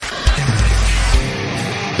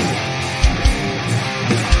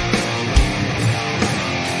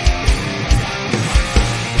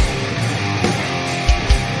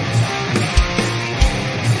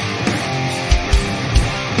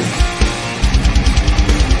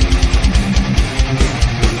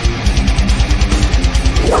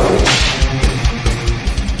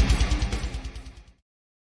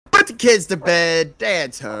kids to bed,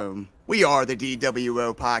 dad's home. We are the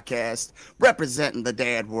DWO podcast, representing the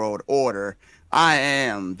dad world order. I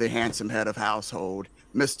am the handsome head of household,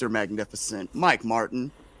 Mr. Magnificent, Mike Martin.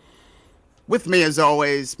 With me, as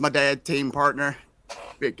always, my dad team partner,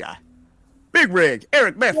 big guy, big rig,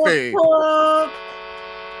 Eric Meffy.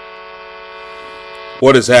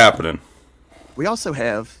 What is happening? We also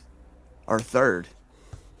have our third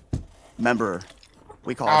member.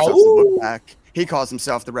 We call ourselves the Wolfpack. He calls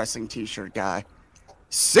himself the wrestling t-shirt guy.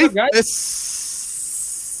 Cephas.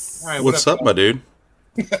 Right, what's up, my dude?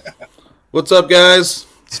 What's up, guys?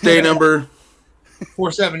 It's day number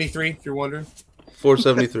 473, if you're wondering.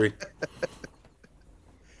 473.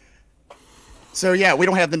 So, yeah, we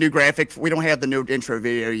don't have the new graphic. We don't have the new intro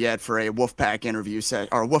video yet for a Wolfpack interview set,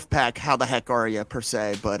 or Wolfpack, how the heck are you, per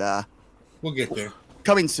se, but we'll get there.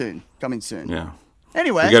 Coming soon. Yeah.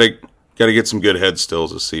 Anyway. We gotta get some good head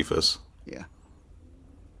stills of Cephas. Yeah.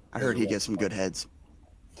 I heard he gets some good heads.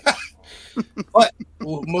 But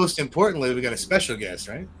most importantly, we got a special guest,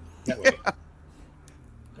 right? That way. Yeah.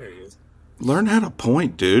 There he is. Learn how to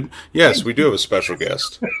point, dude. Yes, we do have a special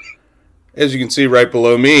guest. As you can see right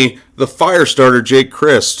below me, the Firestarter, Jake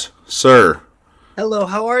Crist. Sir. Hello,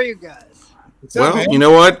 how are you guys? Well, you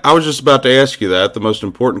know what? I was just about to ask you that. The most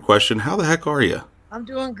important question. How the heck are you? I'm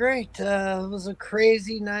doing great. It was a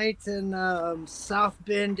crazy night in South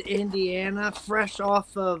Bend, Indiana, fresh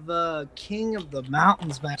off of King of the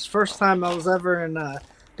Mountains match. First time I was ever in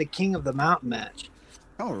the King of the Mountain match.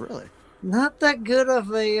 Oh, really? Not that good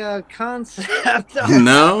of a concept.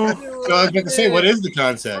 No? So I was about to say, what is the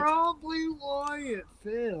concept? Probably why it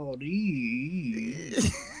failed.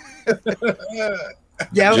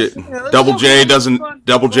 Yeah, Double J doesn't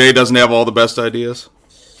have all the best ideas?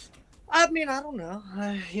 I mean, I don't know.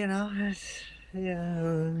 Yeah.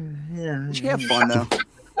 Did you have fun, though?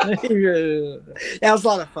 Yeah, it was a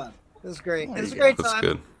lot of fun. It was great. It was a great time. That's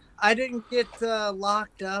good. I didn't get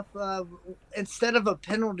locked up. Instead of a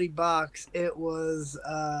penalty box, it was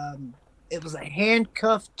a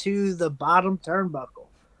handcuff to the bottom turnbuckle.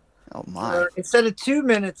 Oh my! Instead of 2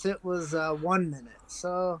 minutes, it was 1 minute.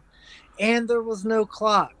 So, and there was no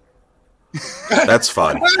clock. That's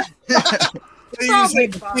fun. You just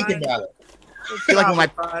had to think about it.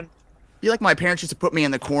 You like my parents used to put me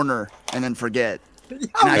in the corner and then forget. And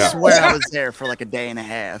I swear I was there for like a day and a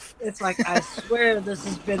half. It's like, I swear this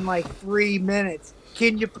has been like 3 minutes.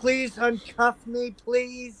 Can you please uncuff me,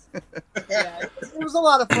 please? Yeah, it was a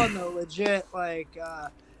lot of fun though, legit. Like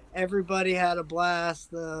everybody had a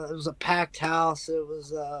blast. It was a packed house. It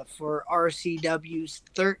was for RCW's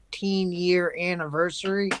 13-year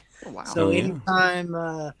anniversary. Oh, wow. So anytime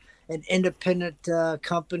an independent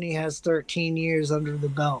company has 13 years under the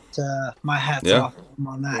belt, my hat's off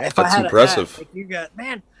on that. If That's I had impressive. A hat, like you got,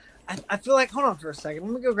 man, I feel like, hold on for a second.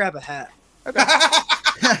 Let me go grab a hat. Okay.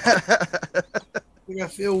 I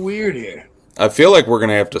feel weird here. I feel like we're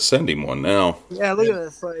going to have to send him one now. Yeah, look at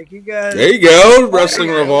this. Like, you guys. There you go. Wrestling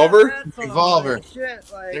Revolver. Revolver. Shit.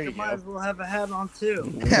 Like, I might as well have a hat on too.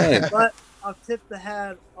 Right. But I'll tip the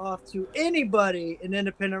hat off to anybody in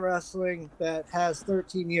independent wrestling that has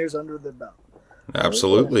 13 years under the belt.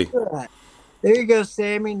 Absolutely. There you go,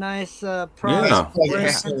 Sammy. Nice product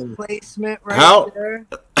placement there.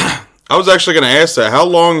 I was actually going to ask that. How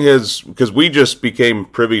long because we just became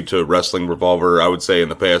privy to Wrestling Revolver, I would say, in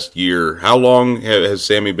the past year. How long has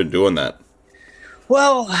Sammy been doing that?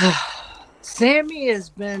 Well, Sammy has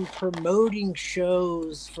been promoting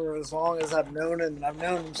shows for as long as I've known him, and I've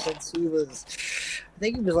known him since he was, I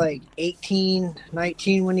think he was like 18,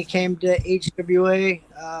 19 when he came to HWA.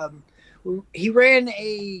 He ran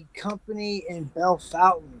a company in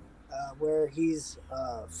Bellefontaine, where he's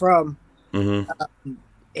from,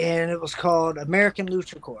 and it was called American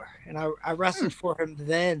Lucha Corps, and I wrestled for him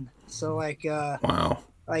then. So wow,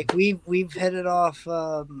 like we've hit it off.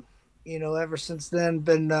 Ever since then,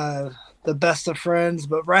 been the best of friends.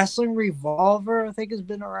 But Wrestling Revolver, I think, has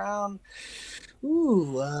been around,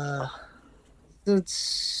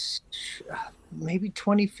 since maybe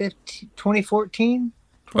 2015, 2014,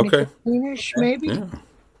 2015-ish, maybe. Yeah.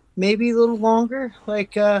 Maybe a little longer.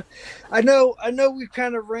 Like, I know we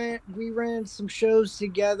kind of ran some shows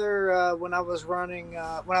together when I was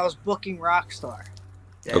booking Rockstar.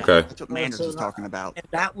 Yeah, okay. That's what Manders was talking about. And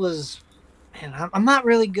that was... Man, I'm not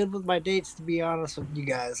really good with my dates, to be honest with you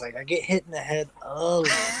guys. Like, I get hit in the head a lot.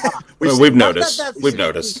 Well, we've noticed. We've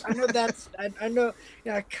noticed. I know that's. I know.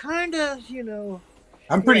 Yeah, kind of.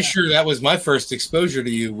 I'm pretty sure that was my first exposure to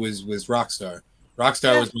you was Rockstar.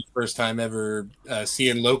 Rockstar was my first time ever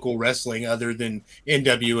seeing local wrestling other than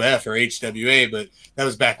NWF or HWA, but that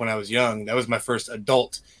was back when I was young. That was my first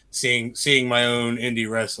adult seeing my own indie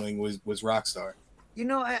wrestling was Rockstar. You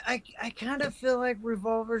know, I kind of feel like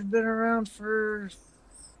Revolver's been around for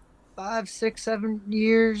 5, 6, 7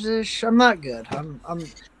 years ish. I'm not good. I'm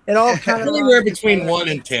it all kind of Anywhere between 1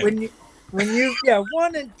 and 10. When you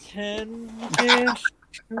 1 and 10 ish.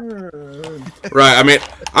 Right. I mean,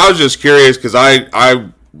 I was just curious because I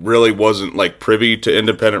really wasn't like privy to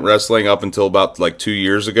independent wrestling up until about like 2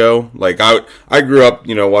 years ago. Like I grew up,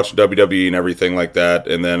 watching WWE and everything like that,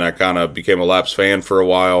 and then I kind of became a Lapsed fan for a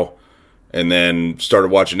while, and then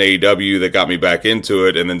started watching AEW that got me back into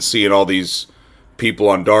it, and then seeing all these people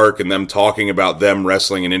on Dark and them talking about them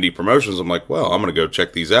wrestling in indie promotions. I'm like, well, I'm gonna go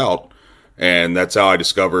check these out. And that's how I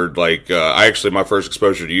discovered, like, my first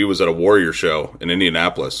exposure to you was at a Warrior show in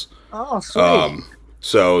Indianapolis. Oh, sweet.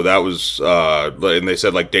 So that was, and they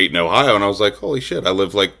said, like, Dayton, Ohio. And I was like, holy shit, I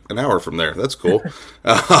live, like, an hour from there. That's cool.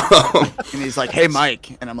 And he's like, hey,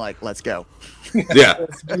 Mike. And I'm like, let's go. Yeah.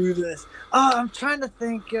 Let's do this. Oh, I'm trying to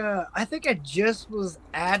think. I think I just was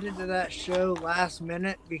added to that show last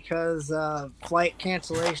minute because flight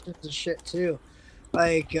cancellations and shit, too.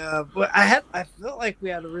 Like, but I felt like we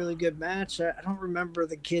had a really good match. I don't remember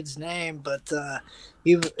the kid's name, but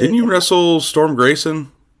didn't you wrestle Storm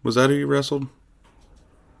Grayson? Was that who you wrestled?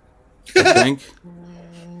 I think.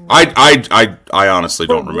 I honestly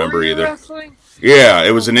don't remember either. Wrestling? Yeah,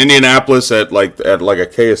 it was in Indianapolis at like a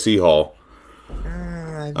KSE hall.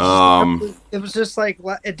 It was just like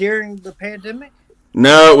during the pandemic.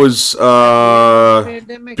 No, it was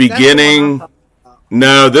beginning.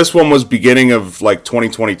 No, this one was beginning of like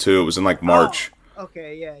 2022. It was in like March. Oh,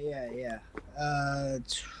 okay, yeah.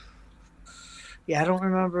 I don't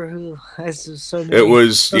remember who. It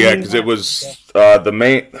was because it was the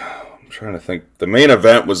main. I'm trying to think. The main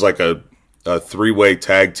event was like a 3-way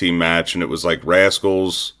tag team match, and it was like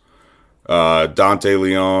Rascals, Dante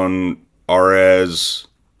Leon, Arez,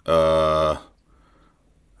 and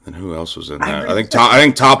who else was in that? I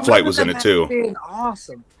think Top Flight was in it too. Being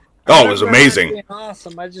awesome. Oh, it was amazing.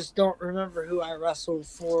 Awesome. I just don't remember who I wrestled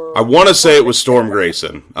for. I want to say it was Storm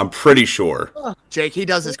Grayson. I'm pretty sure. Jake, he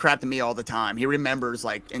does this crap to me all the time. He remembers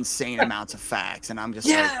like insane amounts of facts, and I'm just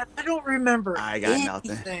I don't remember. I got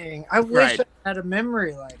anything. nothing. I wish I had a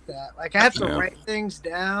memory like that. Like I have to write things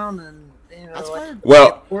down and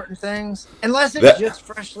important things. Unless it just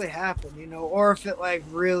freshly happened, or if it like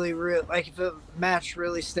really, like if a match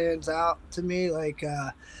really stands out to me. Like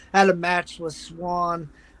I had a match with Swan.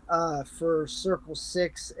 For Circle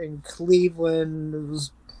 6 in Cleveland. It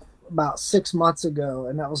was about 6 months ago,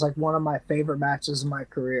 and that was like one of my favorite matches of my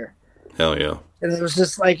career. Hell yeah. And it was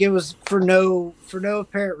just like, it was for no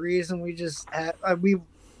apparent reason. We just had, we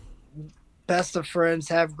best of friends,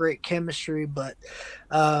 have great chemistry, but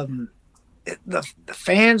the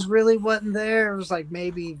fans really wasn't there. It was like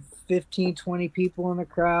maybe 15, 20 people in the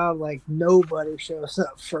crowd. Like nobody shows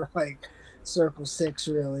up for like Circle 6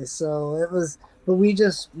 really. So it was, but we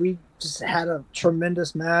just had a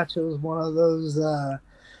tremendous match. It was one of those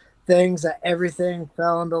things that everything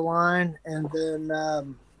fell into line. And then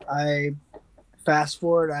I fast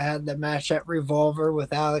forward, I had the match at Revolver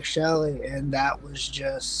with Alex Shelley, and that was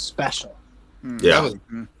just special. Yeah,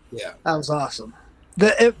 that was awesome.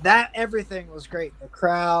 That everything was great. The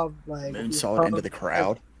crowd, like moonsault into the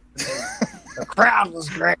crowd. The crowd was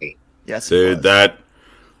great. Yes, dude.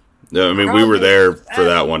 I mean, we were there for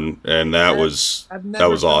that one, and that was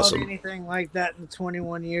awesome. Anything like that in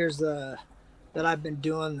 21 years that I've been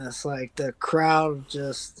doing this. Like the crowd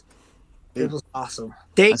it was awesome.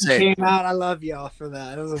 Dayton came out. I love y'all for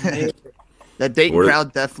that. It was amazing. The Dayton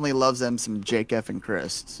crowd definitely loves them some Jake F and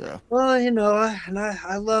Crist. So well, and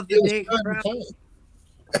I love the Dayton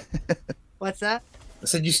crowd. What's that? I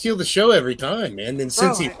said you steal the show every time, man. Then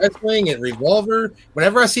Cincy Wrestling and Revolver.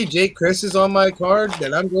 Whenever I see Jake Crist is on my card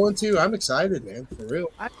that I'm going to, I'm excited, man. For real.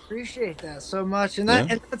 I appreciate that so much, and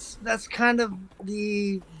that's kind of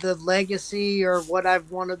the legacy or what I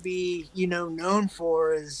want to be, known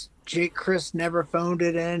for is Jake Crist never phoned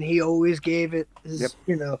it in. He always gave it his,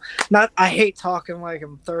 not. I hate talking like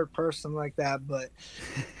I'm third person like that, but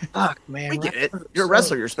fuck, man, we get it. You're a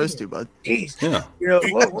wrestler. You're supposed to, bud. Jeez, yeah.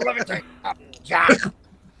 Let me take.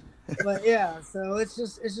 But yeah, so it's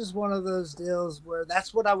just one of those deals where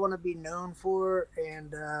that's what I want to be known for,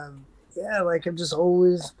 and like I'm just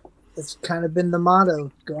always. It's kind of been the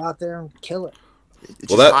motto: go out there and kill it.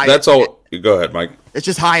 Well, that's all. Go ahead, Mike. It's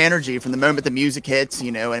just high energy from the moment the music hits.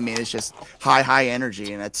 I mean, it's just high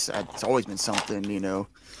energy, and it's always been something.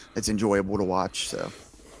 It's enjoyable to watch. So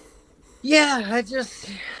Yeah,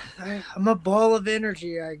 I'm a ball of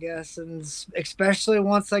energy, I guess, and especially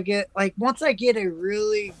once I get a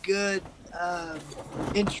really good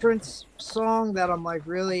entrance song that I'm like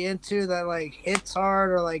really into, that like hits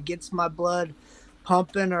hard or like gets my blood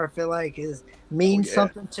pumping, or if it like means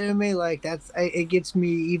something to me, like it gets me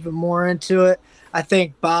even more into it. I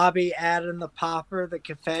think Bobby adding the popper, the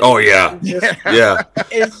confetti. Oh yeah, yeah.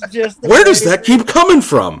 It's just where does that keep coming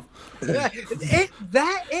from? It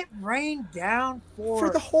rained down for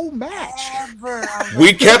the whole match.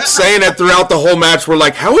 We kept saying it throughout the whole match. We're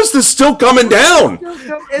like, how is this still coming down?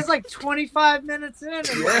 It's like 25 minutes in, and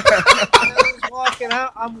I was walking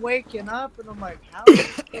out. I'm waking up, and I'm like, how did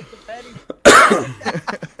he get the petty?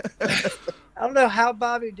 I don't know how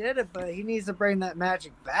Bobby did it, but he needs to bring that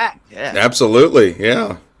magic back. Yeah, absolutely.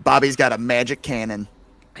 Yeah, Bobby's got a magic cannon.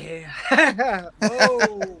 Yeah.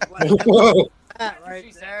 Whoa.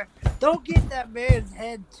 Right there. Don't get that man's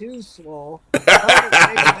head too swole. But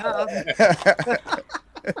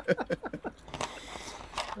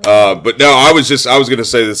no, I was going to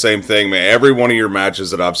say the same thing, man. Every one of your matches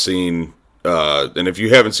that I've seen, and if you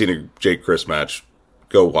haven't seen a Jake Crist match,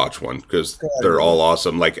 go watch one, because they're all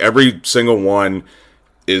awesome. Like every single one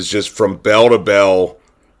is just from bell to bell.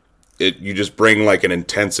 You just bring like an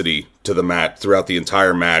intensity to the match throughout the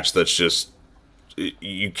entire match. That's just,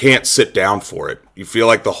 you can't sit down for it. You feel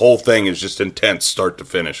like the whole thing is just intense, start to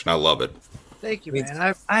finish, and I love it. Thank you,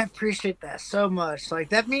 man. I appreciate that so much. Like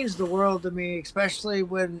that means the world to me, especially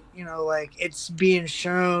when like it's being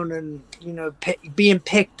shown and being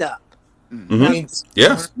picked up. Mm-hmm. I mean,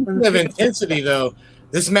 yeah. Speaking of intensity, though,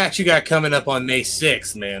 this match you got coming up on May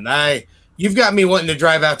 6th, man. You've got me wanting to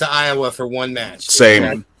drive out to Iowa for one match.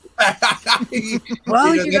 Same.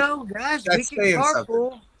 Well, guys, we can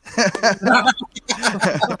carpool.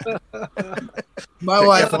 My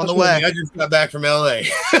wife on the way. I just got back from LA.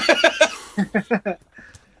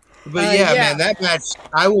 But yeah, man, that match,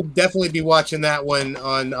 I will definitely be watching that one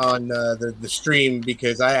on the stream,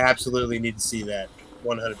 because I absolutely need to see that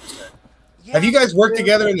 100%. Yeah, have you guys worked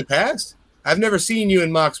together in the past? I've never seen you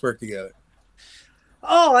and Mox work together.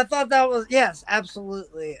 Oh, I thought that was, yes,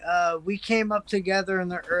 absolutely. We came up together in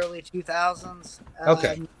the early 2000s.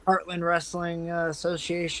 Okay. Heartland Wrestling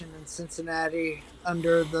Association in Cincinnati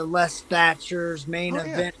under the Les Thatcher's Main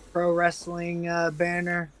Event Pro Wrestling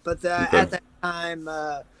banner. But at that time,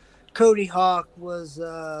 Cody Hawk was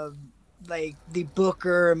like the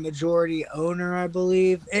booker and majority owner, I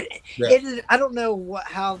believe. I don't know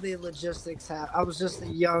how the logistics happened. I was just a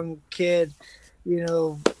young kid,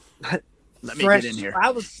 Let me get in here. I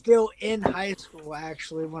was still in high school,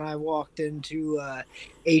 actually, when I walked into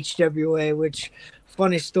HWA, which,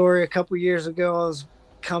 funny story, a couple years ago, I was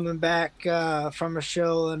coming back from a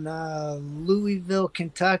show in Louisville,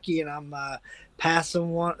 Kentucky, and I'm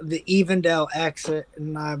passing the Evendale exit,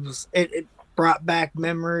 and it brought back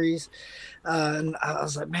memories. And I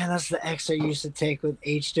was like, man, that's the exit I used to take with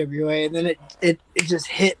HWA. And then it just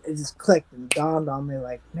clicked and dawned on me,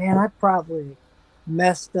 like, man, I probably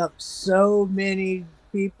messed up so many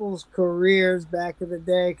people's careers back in the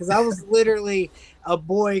day, because I was literally a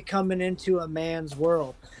boy coming into a man's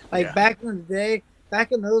world. Like back in the day,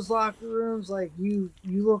 back in those locker rooms, like you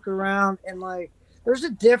look around and like there's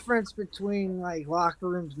a difference between like locker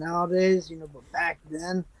rooms nowadays, but back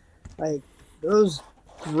then, like those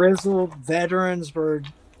grizzled veterans were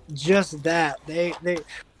just that. They've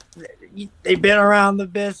been around the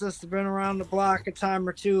business, they've been around the block a time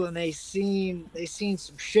or two, and they seen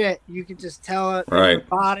some shit. You could just tell it, right? Their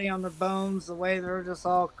body on their bones, the way they're just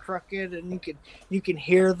all crooked, and you can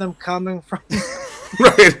hear them coming from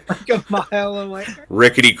right like a mile away,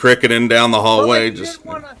 rickety cricketing down the hallway.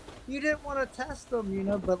 You didn't want to test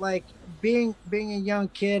them, but like being a young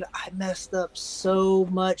kid, I messed up so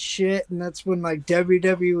much shit, and that's when like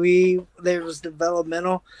WWE, there was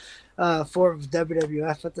developmental. Form of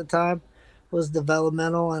WWF at the time was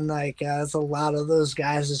developmental, and like it's a lot of those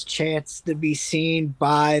guys' chance to be seen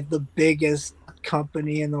by the biggest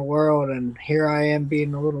company in the world, and here I am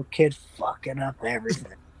being a little kid fucking up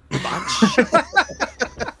everything.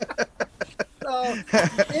 So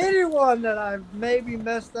anyone that I've maybe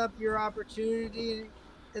messed up your opportunity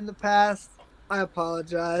in the past, I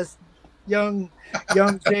apologize. Young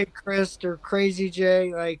Jake Crist or Crazy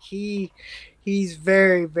Jay, like he's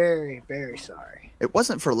very, very, very sorry. It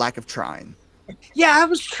wasn't for lack of trying. Yeah, I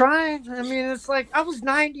was trying. I mean, it's like I was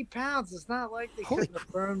 90 pounds. It's not like they couldn't have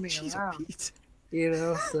thrown me around.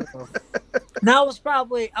 So. No,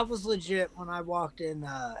 I was legit when I walked in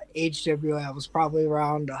HWA. I was probably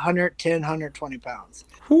around 110, 120 pounds.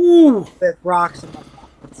 Ooh. With rocks in my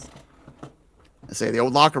pockets. I say the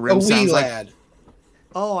old locker room sounds like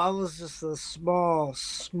Oh, I was just a small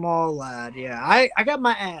lad. Yeah, I got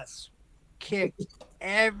my ass kicked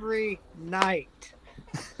every night.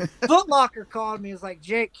 Foot Locker called me. Was like,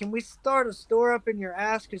 Jake, can we start a store up in your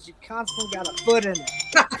ass because you constantly got a foot in it?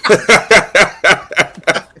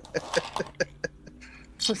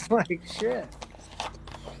 It's like shit.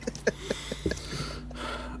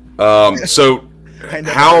 So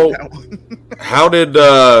how did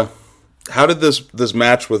this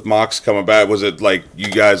match with Mox come about? Was it like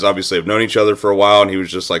you guys obviously have known each other for a while, and he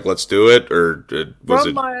was just like, "Let's do it," or was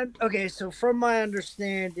it? So from my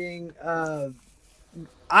understanding,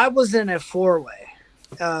 I was in a 4-way.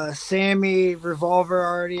 Sammy Revolver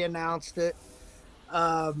already announced it,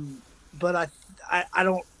 but I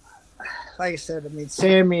don't, like I said. I mean,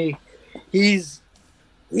 Sammy, he's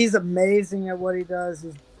amazing at what he does.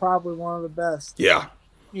 He's probably one of the best. Yeah.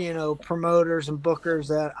 Promoters and bookers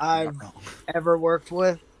that I've ever worked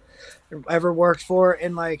for,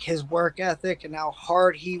 and like his work ethic and how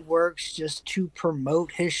hard he works just to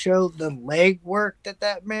promote his show, the leg work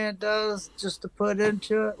that man does just to put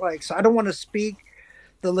into it. Like, so I don't want to speak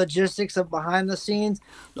the logistics of behind the scenes.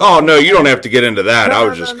 Oh no, you don't have to get into that. I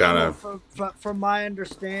was just kind of. From my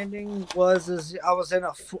understanding is I was in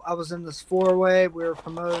this 4-way. We were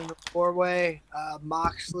promoting the 4-way.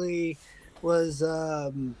 Moxley was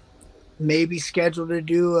maybe scheduled to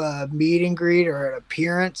do a meet and greet or an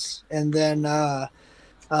appearance, and then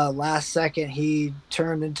last second he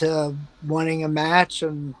turned into wanting a match,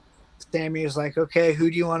 and Sammy was like, "Okay,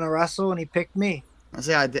 who do you want to wrestle?" And he picked me. I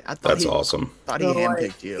thought that's awesome. Thought he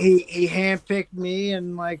handpicked you. He handpicked me,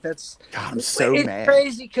 and like that's. God, I'm so mad. It's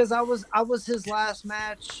crazy because I was his last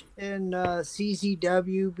match in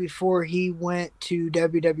CZW before he went to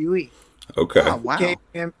WWE. Okay. Oh, wow.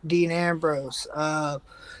 Dean Ambrose.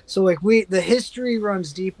 So like the history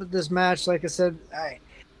runs deep with this match. Like I said,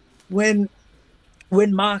 when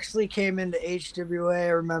Moxley came into HWA, I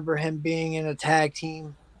remember him being in a tag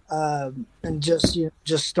team. And just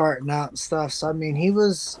starting out and stuff. So I mean, he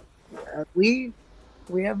was. We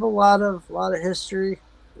have a lot of history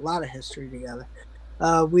together.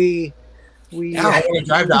 We now I want to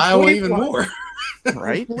drive to Iowa even more.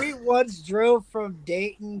 Right? We once drove from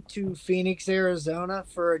Dayton to Phoenix, Arizona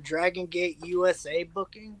for a Dragon Gate USA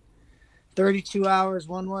booking. 32 hours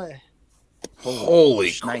one way.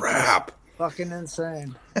 Holy crap! Fucking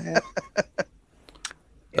insane. Yeah.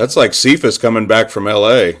 That's like Cephas coming back from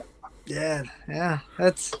LA. Yeah.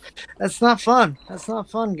 That's not fun. That's not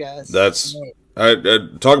fun, guys. That's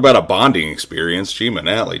talk about a bonding experience. Gee,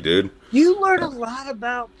 Manali, dude. You learn a lot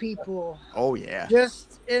about people. Oh yeah.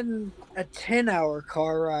 Just in a 10-hour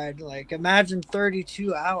car ride. Like imagine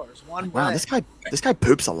 32 hours one way. Wow, this guy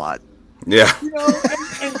poops a lot. Yeah.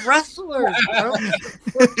 And wrestlers, bro,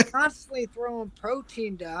 we're constantly throwing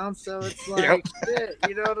protein down, so it's like shit.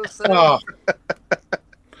 You know what I'm saying? Oh.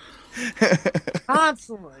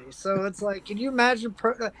 Constantly. So it's like, can you imagine?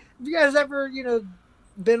 Have you guys ever,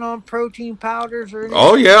 been on protein powders or anything?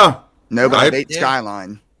 Oh yeah. No, but I ate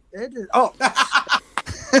Skyline. It is. Oh,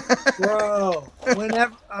 bro.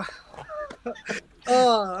 Whenever.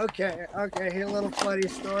 Oh, okay. Here, a little funny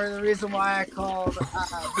story. The reason why I called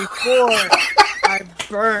before I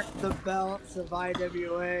burnt the belts of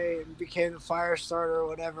IWA and became the Firestarter or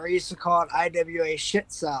whatever, I used to call it IWA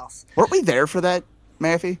Shit South. Weren't we there for that,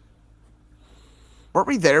 Maffey? Weren't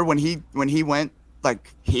we there when he went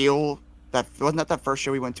like heel? Wasn't that first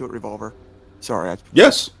show he went to at Revolver? Sorry.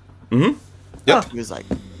 Yes. Mm-hmm. Yep. He was like,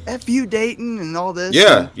 "F you, Dayton," and all this.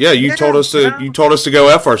 Yeah. You told us to go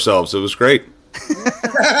F ourselves. It was great.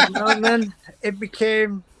 Yeah. And then it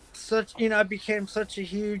became such a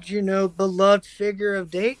huge, beloved figure of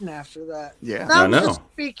Dayton after that. Yeah. I was just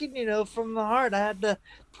speaking, from the heart. I had to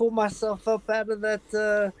pull myself up out of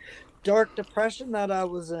that dark depression that I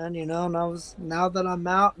was in, and now that I'm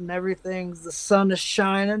out and everything's, the sun is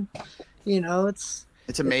shining, it's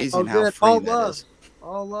amazing how free that is.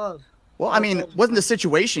 All love. Well, I mean, wasn't the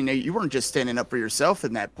situation, you weren't just standing up for yourself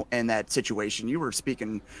in that situation. You were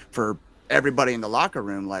speaking for everybody in the locker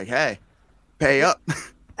room, like, hey, pay up.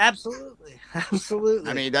 Absolutely.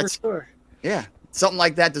 I mean, that's for sure. Yeah, something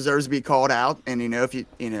like that deserves to be called out. And if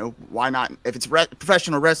why not? If it's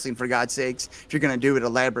professional wrestling, for God's sakes, if you're going to do it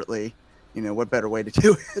elaborately, what better way to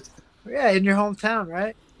do it? Yeah, in your hometown,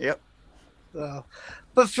 right? Yep. So,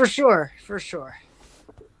 but for sure.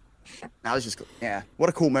 That was just, what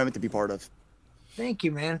a cool moment to be part of. Thank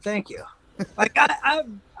you, man. Thank you. Like I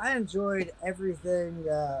enjoyed everything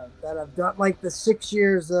that I've done. Like the 6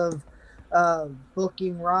 years of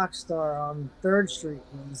booking Rockstar on 3rd Street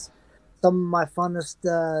was some of my funnest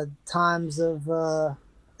times of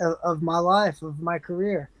my life, of my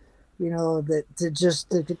career. that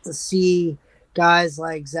to get to see guys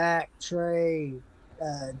like Zach, Trey,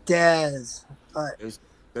 Dez.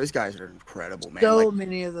 Those guys are incredible, man. So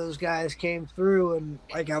many of those guys came through, and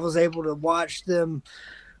I was able to watch them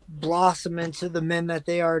blossom into the men that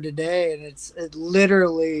they are today, and it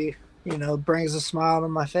literally brings a smile to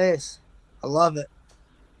my face. I love it.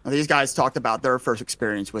 Well, these guys talked about their first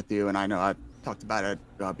experience with you, and I know I talked about it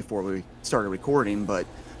before we started recording, but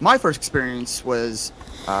my first experience was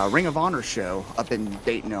a Ring of Honor show up in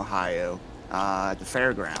Dayton, Ohio, at the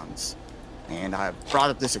fairgrounds. And I've brought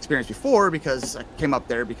up this experience before because I came up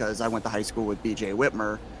there because I went to high school with BJ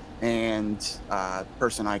Whitmer, and the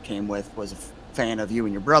person I came with was a fan of you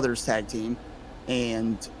and your brother's tag team.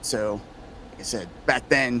 And so, like I said, back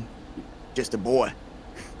then, just a boy.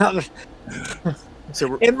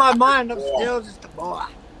 So in my mind, I'm still just a boy.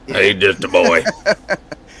 Hey, just a boy.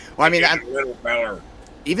 Well, I mean,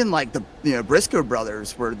 even like the Briscoe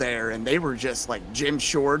brothers were there, and they were just like gym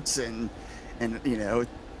shorts and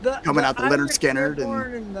coming out the Leonard Skinner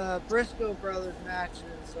and the Briscoe brothers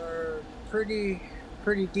matches are pretty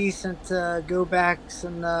decent go backs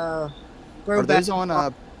and are those on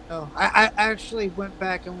I actually went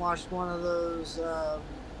back and watched one of those.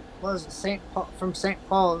 What was it, St. Paul? From St.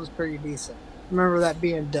 Paul? It was pretty decent. Remember that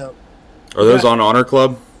being dope. Are those on Honor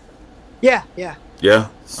Club? Yeah. Yeah,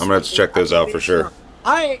 I'm gonna have to check those out for sure.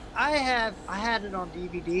 I had it on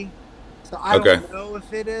DVD, so I don't know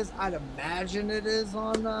if it is. I'd imagine it is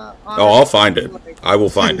on. I'll find it. I will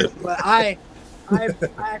find it. But I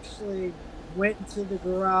actually went into the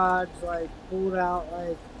garage, pulled out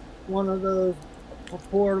one of those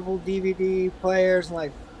portable DVD players,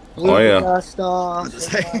 and blew the dust off, and,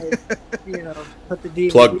 put the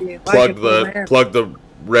DVD plug the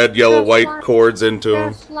red, yellow, white cords into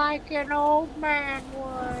them. Just like an old man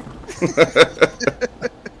would.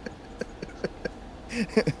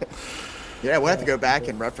 Yeah, we'll have to go back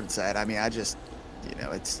and reference that. I mean, I just,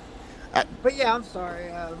 it's. But yeah, I'm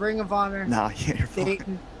sorry. Ring of Honor. No, you're fine.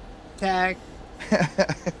 Dayton tag.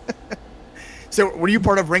 So, were you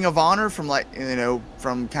part of Ring of Honor from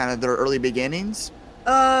from kind of their early beginnings?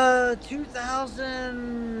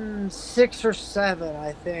 2006 or 7,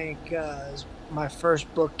 I think, is my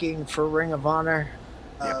first booking for Ring of Honor.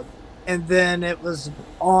 Yep. And then it was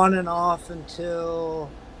on and off until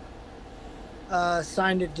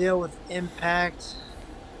signed a deal with Impact.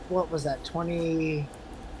 What was that,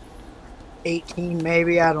 2018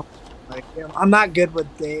 maybe? I don't know. I'm not good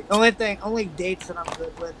with dates. Only dates that I'm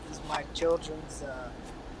good with is my children's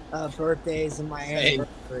birthdays and my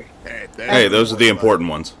anniversary. Hey, those are the important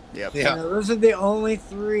ones. Yep. Yeah. Those are the only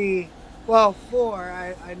 3. Well,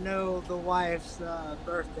 4. I know the wife's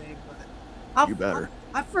birthday, but you better.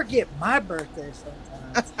 I forget my birthday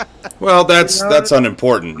sometimes. Well, that's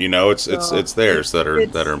unimportant. It's theirs that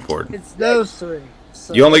are important. It's those 3.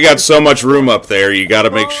 So you only got so much room up there. You got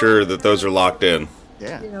to make sure that those are locked in.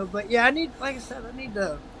 Yeah. But yeah, I need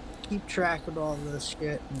to keep track of all this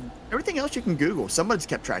shit. And everything else you can Google. Somebody's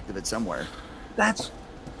kept track of it somewhere.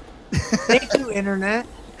 Thank you, Internet.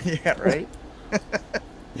 Yeah, right.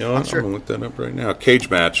 I'm gonna look that up right now. Cage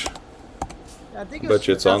match. I think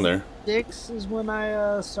it's on there. 6 is when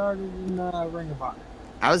I started in Ring of Honor.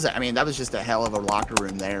 That was just a hell of a locker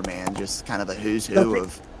room there, man. Just kind of a who's who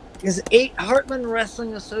of. Because Heartland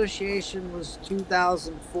Wrestling Association was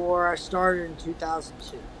 2004. I started in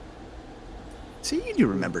 2002. See, you do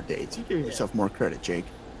remember dates. You give yourself more credit, Jake.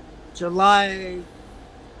 July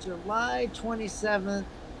 27th,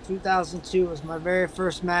 2002 was my very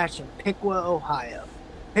first match in Piqua, Ohio.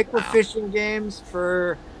 Piqua Fishing Games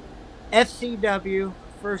for FCW,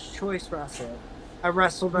 First Choice Wrestling. I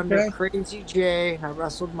wrestled under Crazy J. I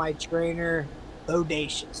wrestled my trainer,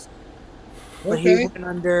 Bodacious. But he went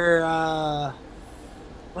under,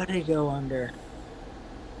 what did he go under? I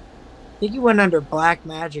think he went under Black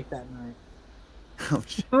Magic that night. Oh,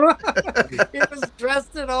 shit. He was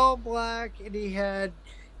dressed in all black, and he had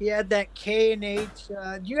that K&H.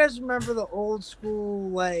 Do you guys remember the old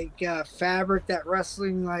school fabric that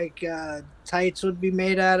wrestling tights would be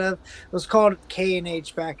made out of? It was called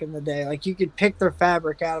K&H back in the day. You could pick their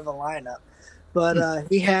fabric out of a lineup. But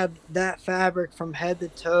he had that fabric from head to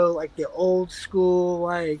toe, the old school,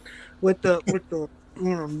 with the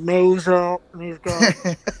nose up, and he's got,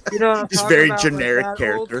 just very generic that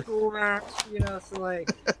character. Old school mask, so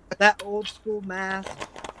that old school mask,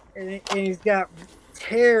 and he's got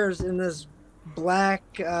tears in this black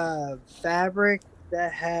fabric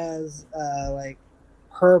that has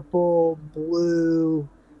purple, blue,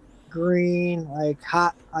 green,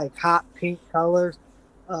 hot pink colors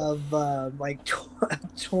of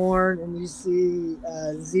torn, and you see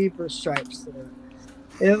zebra stripes there.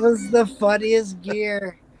 It was the funniest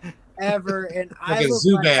gear ever, and I look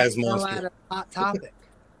like I fell out of Hot Topic.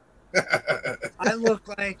 I look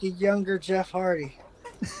like a younger Jeff Hardy.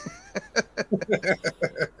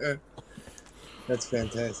 That's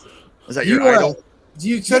fantastic. Was that your idol?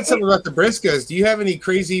 You said something about the Briscoes. Do you have any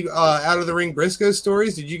crazy out of the ring Briscoe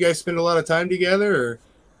stories? Did you guys spend a lot of time together? Or?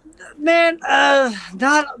 Man,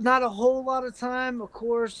 not a whole lot of time. Of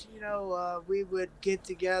course, we would get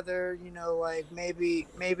together. Like maybe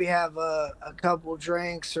have a couple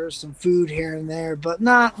drinks or some food here and there, but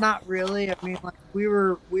not really. I mean, like we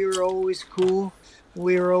were always cool.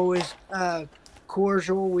 We were always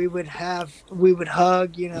cordial. We would hug.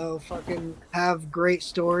 Fucking have great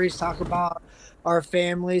stories. Talk about our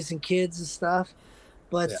families and kids and stuff.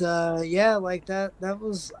 But like that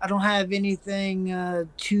was, I don't have anything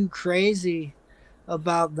too crazy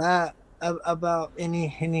about that, about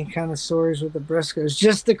any kind of stories with the Briscoes,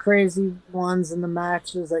 just the crazy ones in the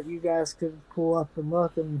matches that you guys could pull up and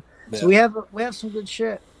look. And so we have some good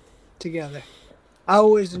shit together. I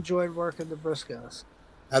always enjoyed working the Briscoes.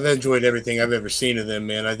 I've enjoyed everything I've ever seen of them,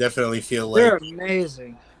 man. I definitely feel like they're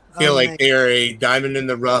amazing. Like they're a diamond in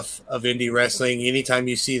the rough of indie wrestling. Anytime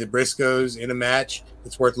you see the Briscoes in a match,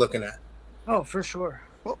 it's worth looking at. Oh, for sure.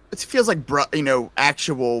 Well, it feels like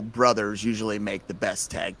actual brothers usually make the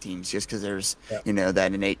best tag teams, just because there's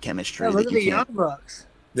that innate chemistry. Look at the Young Bucks.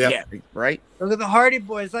 Yeah, right. Look at the Hardy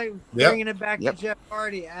Boys, like bringing it back to Jeff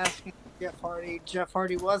Hardy, asking Jeff Hardy. Jeff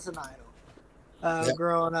Hardy was an idol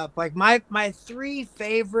growing up. Like my three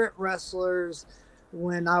favorite wrestlers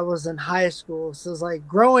when I was in high school. So it's like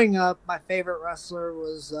growing up, my favorite wrestler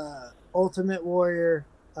was Ultimate Warrior,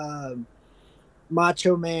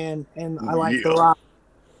 Macho Man, and I like the Rock.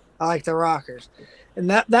 I like the Rockers. And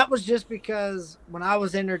that was just because when I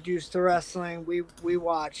was introduced to wrestling, we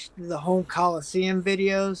watched the home Coliseum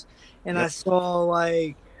videos, and I saw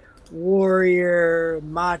like Warrior,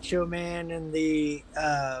 Macho Man, and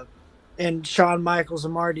and Shawn Michaels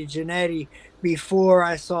and Marty Jannetty before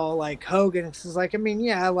I saw like Hogan. It's like, I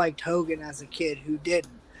mean, I liked Hogan as a kid, who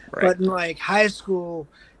didn't? Right. But in like high school,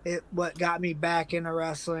 what got me back into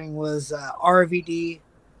wrestling was RVD,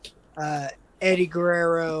 Eddie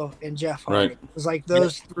Guerrero, and Jeff Hardy. Right. It was like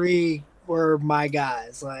those three were my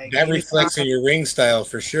guys. Like that reflects in your ring style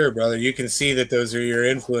for sure, brother. You can see that those are your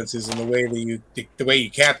influences in the way that the way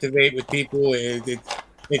you captivate with people.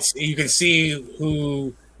 It's you can see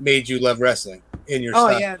who made you love wrestling in your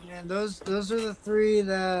style. Yeah, man. Those are the three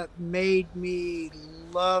that made me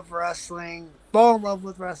love wrestling, fall in love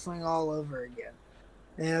with wrestling all over again.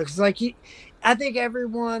 Because like I think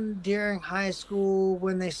everyone during high school,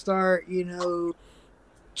 when they start,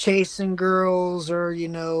 chasing girls or,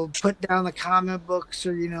 put down the comic books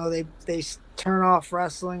or, they turn off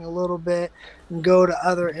wrestling a little bit and go to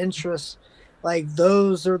other interests. Like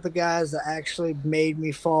those are the guys that actually made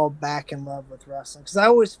me fall back in love with wrestling. Because I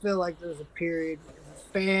always feel like there's a period with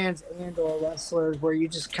fans and or wrestlers where you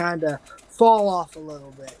just kind of fall off a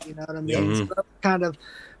little bit. You know what I mean? Mm-hmm. So that's kind of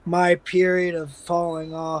my period of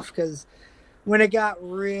falling off, because when it got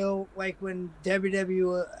real, like when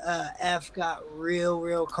WWF got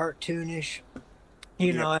real cartoonish,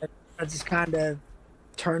 I just kind of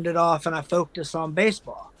turned it off and I focused on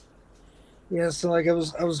baseball. So like I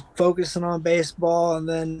was focusing on baseball, and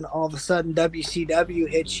then all of a sudden WCW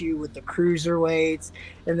hits you with the cruiserweights,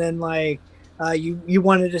 and then like you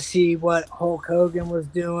wanted to see what Hulk Hogan was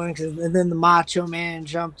doing, and then the Macho Man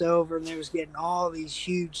jumped over, and they was getting all these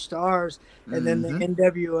huge stars, and then the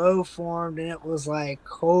NWO formed, and it was like,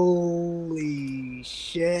 holy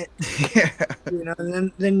shit.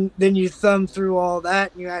 And then you thumb through all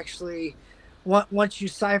that, and you actually, once you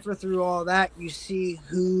cipher through all that, you see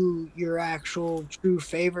who your actual true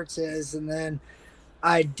favorites is. And then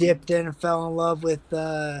I dipped in and fell in love with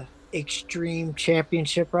Extreme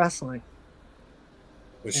Championship Wrestling,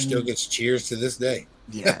 which still gets cheers to this day.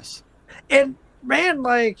 Yes. And man,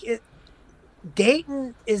 like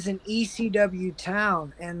Dayton is an ECW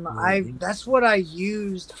town, and that's what I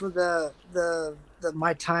used for the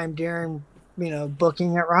my time during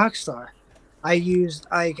booking at Rockstar. I used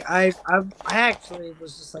I actually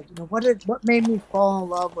was just like, what made me fall in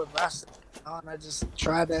love with wrestling, and I just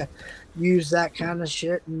try to use that kind of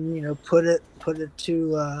shit and put it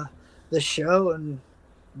to the show, and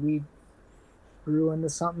we grew into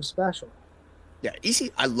something special. Yeah,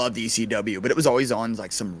 I loved ECW, but it was always on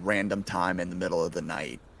like some random time in the middle of the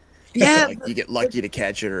night. Yeah, like you get lucky to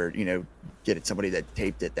catch it, or get it somebody that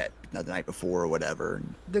taped it the night before or whatever.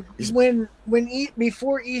 Before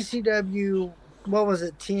ECW, what was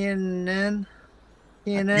it? TNN.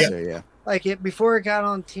 Yeah. Like before it got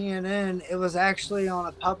on TNN, it was actually on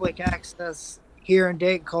a public access here in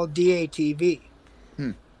Dayton called DATV.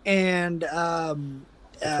 Hmm. And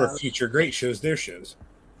That's where Future Great shows their shows.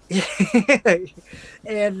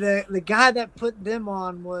 and the guy that put them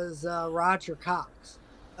on was Roger Cox.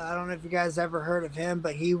 I don't know if you guys ever heard of him,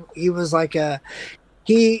 but he was like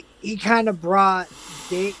he kind of brought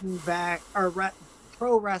Dayton back, or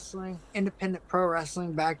pro wrestling, independent pro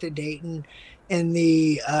wrestling back to Dayton in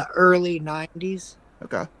the early 90s.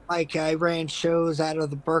 Okay. Like I ran shows out of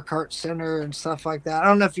the Burkhart Center and stuff like that. I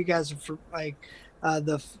don't know if you guys are like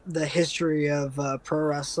the history of pro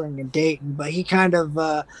wrestling in Dayton, but he kind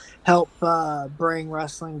of helped bring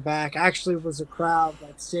wrestling back. Actually, was a crowd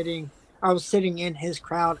like I was sitting in his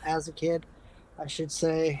crowd as a kid, I should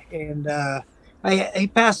say, and he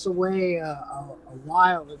passed away a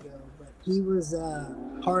while ago. But he was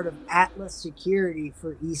part of Atlas Security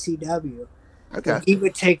for ECW. Okay. And he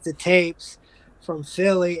would take the tapes from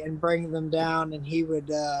Philly and bring them down, and he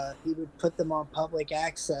would put them on public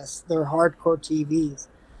access. They're hardcore TVs.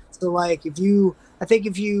 So like I think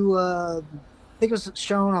it was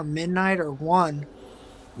shown on Midnight or One.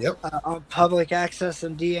 Yep. On public access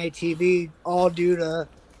and DATV, all due to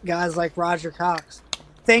guys like Roger Cox.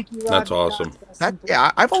 Thank you, Roger. That's awesome.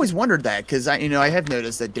 Yeah, I've always wondered that because I have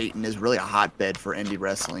noticed that Dayton is really a hotbed for indie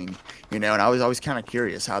wrestling. And I was always kind of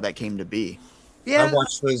curious how that came to be. Yeah, I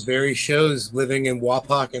watched those very shows living in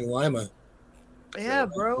Wolfpack and Lima. Yeah,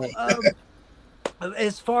 bro.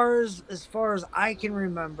 As far as I can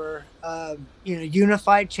remember,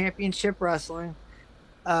 Unified Championship Wrestling,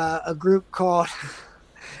 a group called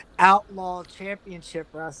Outlaw Championship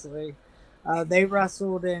Wrestling. They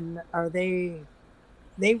wrestled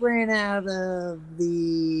they ran out of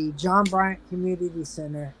the John Bryant Community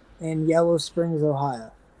Center in Yellow Springs,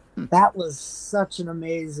 Ohio. That was such an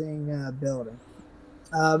amazing building.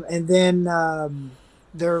 And then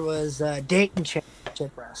there was Dayton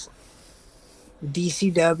Championship Wrestling,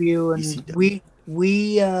 DCW, and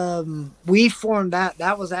we formed that.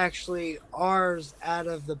 That was actually ours out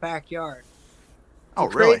of the backyard. Oh,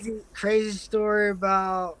 really? Crazy story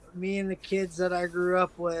about me and the kids that I grew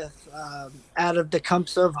up with out of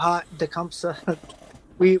Tecumseh.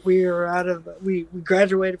 We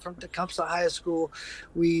graduated from Tecumseh High School.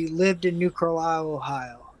 We lived in New Carlisle,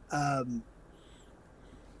 Ohio.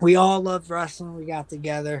 We all loved wrestling. We got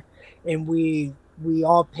together, and we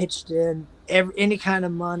all pitched in any kind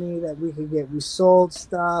of money that we could get. We sold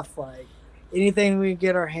stuff, like anything we could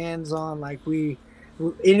get our hands on. Like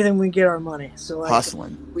anything we could get our money. So like,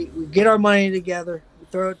 hustling. We get our money together, we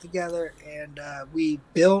throw it together, and we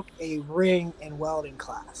built a ring and welding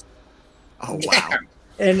class. Oh wow!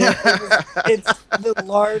 And it's the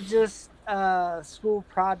largest school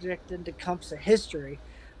project in Tecumseh history.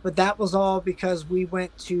 But that was all because we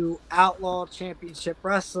went to Outlaw Championship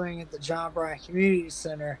Wrestling at the John Bryant Community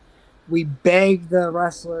Center. We begged the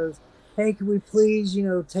wrestlers, "Hey, can we please,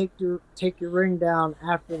 take your ring down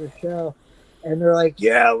after the show?" And they're like,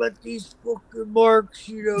 "Yeah, let these fucking marks,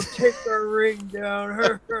 take our ring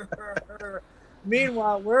down."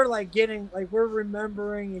 Meanwhile, we're we're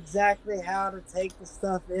remembering exactly how to take the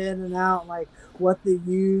stuff in and out, like what they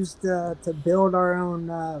used to build our own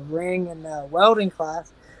ring and welding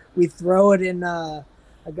class. We throw it in a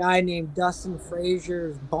guy named Dustin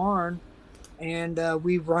Frazier's barn, and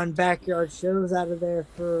we run backyard shows out of there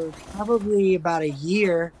for probably about a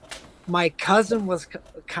year. My cousin was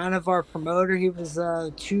kind of our promoter. He was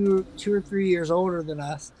 2 or 3 years older than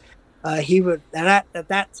us. He would at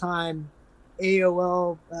that time,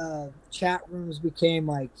 AOL chat rooms became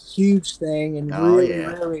like huge thing and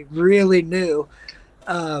really new.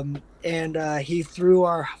 And he threw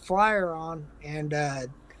our flyer on, and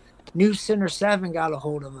New Center 7 got a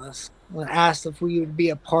hold of us and asked if we would be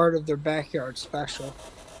a part of their backyard special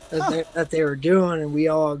that they were doing, and we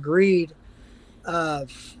all agreed.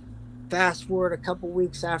 Fast forward a couple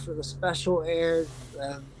weeks after the special aired,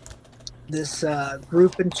 this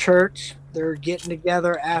group in church, they're getting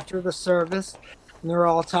together after the service, and they're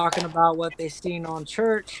all talking about what they seen on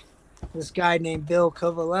church. This guy named Bill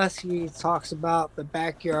Kovaleski talks about the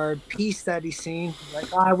backyard piece that he seen.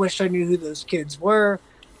 Like, oh, I wish I knew who those kids were.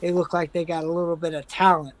 They look like they got a little bit of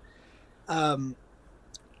talent.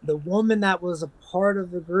 The woman that was a part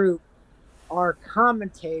of the group, our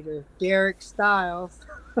commentator, Derek Stiles,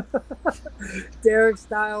 Derek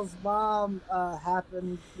Stiles' mom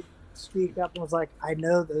happened to speak up and was like, "I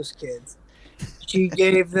know those kids." She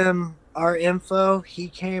gave them our info. He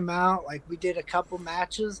came out, like we did a couple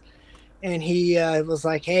matches, and he was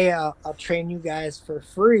like, "Hey, I'll train you guys for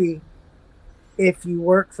free if you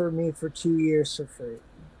work for me for 2 years for free."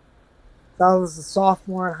 So I was a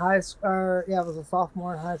sophomore in high school. Yeah, I was a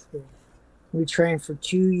sophomore in high school. We trained for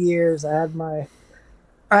 2 years. I had my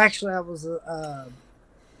Actually, I was a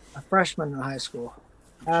freshman in high school.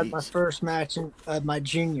 I had my first match in my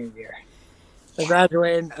junior year. I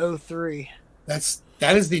graduated in 2003.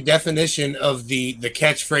 That is the definition of the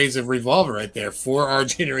catchphrase of Revolver right there. For our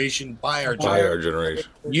generation, by our generation.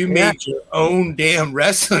 You made your own damn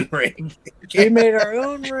wrestling ring. We made our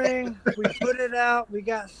own ring. We put it out. We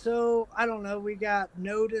got we got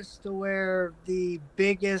noticed to where the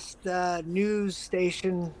biggest news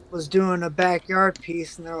station was doing a backyard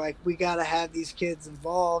piece, and they're like, we got to have these kids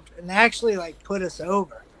involved, and they actually like put us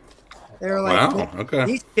over. They were like, wow, okay.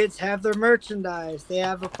 These kids have their merchandise. They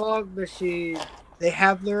have a fog machine. They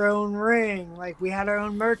have their own ring. Like, we had our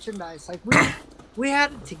own merchandise. Like, we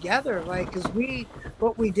had it together. Like, because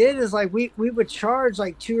what we did is, like, we would charge,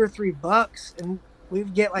 like, $2 or $3, and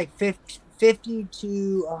we'd get, like, 50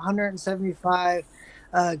 to 175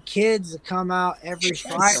 kids to come out every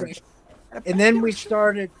Friday. And then we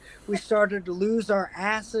started to lose our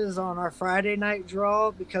asses on our Friday night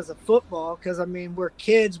draw because of football. Because, I mean, we're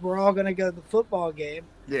kids. We're all going to go to the football game.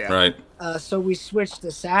 Yeah. Right. So we switched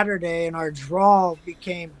to Saturday, and our draw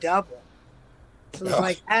became double. So it's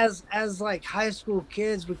like, as like high school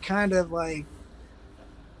kids, we kind of like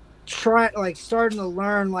starting to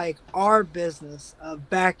learn like our business of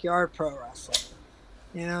backyard pro wrestling.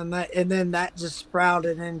 You know, and then that just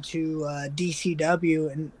sprouted into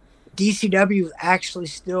DCW, and DCW actually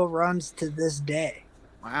still runs to this day.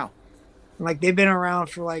 Wow. Like, they've been around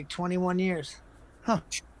for like 21 years. Huh.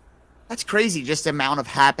 That's crazy, just the amount of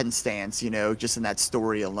happenstance, you know, just in that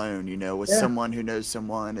story alone, you know, with someone who knows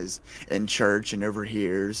someone is in church and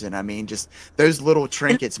overhears. And I mean, just those little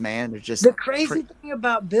trinkets, man, they're just... The crazy thing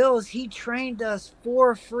about Bill is he trained us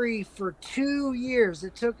for free for 2 years.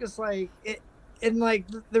 It took us the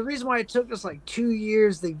reason why it took us like 2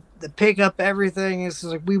 years to pick up everything is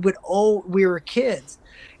like we were kids,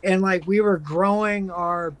 and like we were growing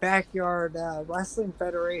our backyard wrestling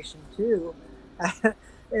federation too.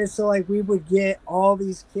 And so like we would get all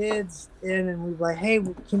these kids in, and we'd be like, hey,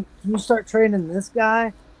 can you start training this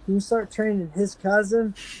guy? Can you start training his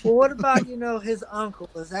cousin? Well, what about, you know, his uncle?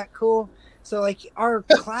 Is that cool? So like our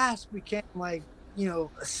class became like, you know,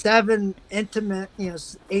 7 intimate, you know,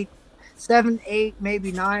 8,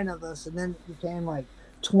 maybe 9 of us, and then it became like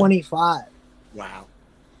 25. Wow.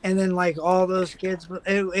 And then like all those kids,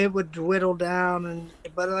 it would dwindle down,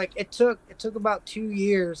 but like it took about 2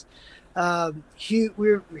 years. We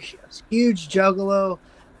were huge juggalo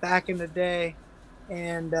back in the day,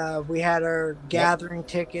 and we had our gathering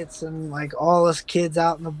tickets, and like all us kids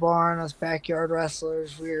out in the barn, us backyard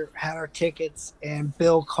wrestlers, had our tickets. And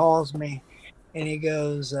Bill calls me, and he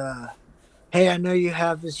goes, hey, I know you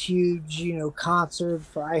have this huge, you know, concert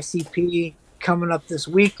for ICP coming up this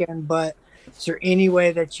weekend, but is there any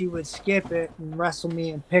way that you would skip it and wrestle me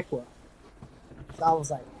in Pickwick? So I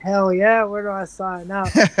was like, hell yeah, where do I sign up?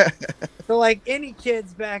 So like any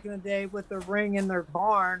kids back in the day with the ring in their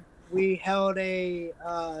barn, we held a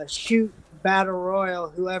shoot battle royal.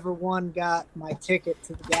 Whoever won got my ticket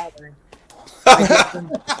to the gathering.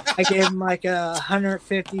 I gave him like a $150,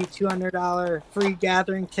 $200 free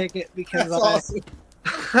gathering ticket because awesome.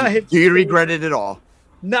 Do you regret it at all?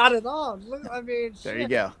 Not at all. Look, I mean, there you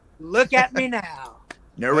go. Look at me now.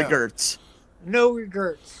 No regrets. No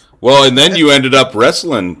regrets. Well, and then you ended up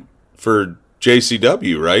wrestling for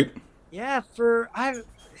JCW, right? Yeah,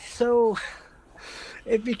 so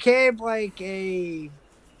it became like a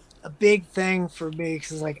big thing for me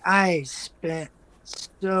because like I spent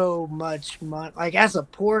so much money. Like as a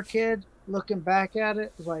poor kid, looking back at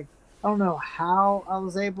it, was like I don't know how I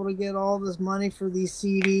was able to get all this money for these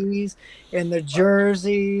CDs and the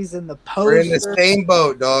jerseys and the posters. We're in the same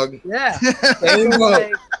boat, dog. Yeah, Same boat.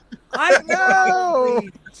 like, I know.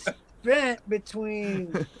 Spent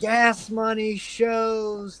between gas money,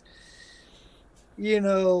 shows, you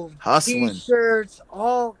know, hustling, T-shirts,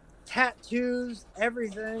 all tattoos,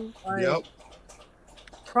 everything. Like,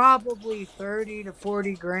 probably 30 to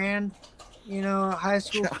 40 grand, you know, high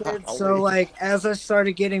school kids. So like, as I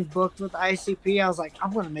started getting booked with ICP, I was like,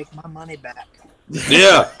 I'm going to make my money back.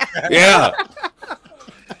 Yeah. Yeah.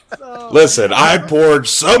 So, listen, I poured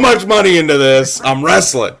so much money into this. I'm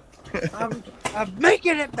wrestling. I'm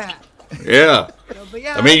making it back. Yeah. So, but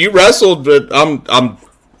yeah, I mean, you wrestled, but I'm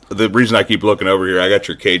the reason I keep looking over here, I got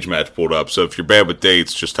your cage match pulled up. So if you're bad with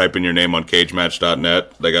dates, just type in your name on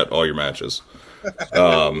cagematch.net. They got all your matches.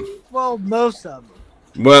 Well, most of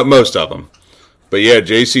them. Well, most of them. But yeah,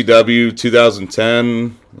 JCW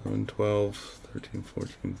 2010, 11, 12, 13,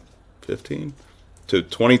 14, 15. To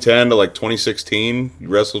 2010 to like 2016, you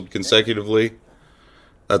wrestled consecutively.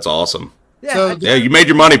 That's awesome. Yeah, So, Yeah, you made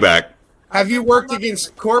your money back. Have you worked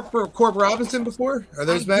against Corp Robinson before? Are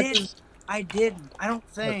those matches? I didn't. I don't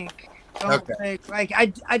think. Like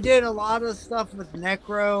I did a lot of stuff with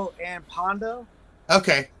Necro and Pondo.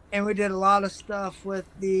 Okay. And we did a lot of stuff with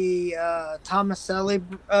the Tomaselli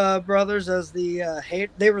brothers as the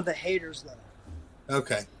they were the haters though.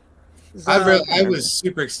 Okay. I was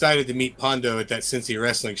super excited to meet Pondo at that Cincy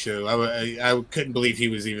wrestling show. I couldn't believe he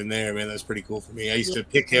was even there, man. That was pretty cool for me. I used to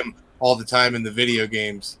pick him all the time in the video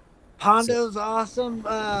games. Pondo's awesome.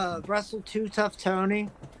 Wrestled Too Tough Tony.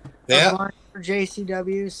 Yeah. For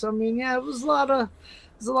JCW. So I mean, yeah, it was a lot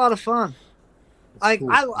of fun. Like cool.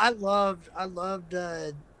 I loved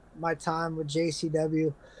my time with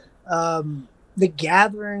JCW. The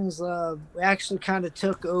gatherings we actually kind of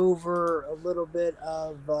took over a little bit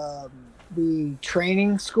of the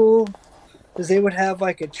training school, because they would have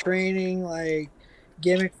like a training like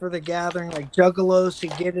gimmick for the gathering, like juggalos to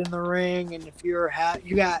get in the ring, and if you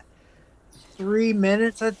got 3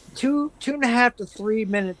 minutes, 2.5 to 3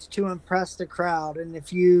 minutes to impress the crowd, and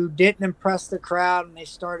if you didn't impress the crowd and they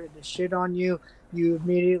started to shit on you, you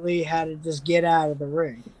immediately had to just get out of the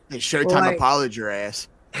ring. Hey, Showtime apologize your ass.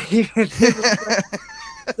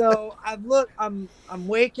 So I'm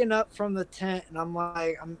waking up from the tent and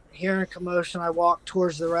I'm hearing commotion. I walk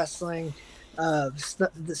towards the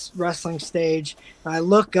this wrestling stage, and I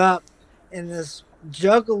look up, and this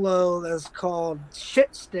juggalo that's called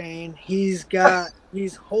Shit Stain, he's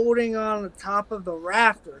holding on the top of the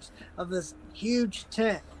rafters of this huge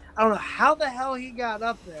tent. I don't know how the hell he got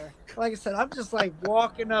up there. Like I said, I'm just like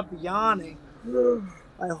walking up yawning.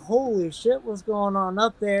 Like, holy shit, what's going on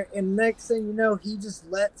up there? And next thing you know, he just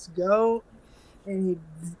lets go, and he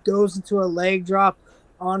goes into a leg drop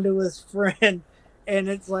onto his friend, and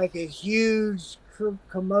it's like a huge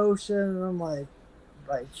commotion. And I'm like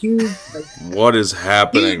huge. Like, what is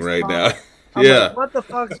happening right now? I'm like, what the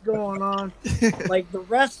fuck's going on? Like, the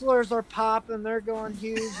wrestlers are popping, they're going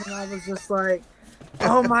huge, and I was just like,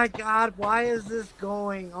 oh my god, why is this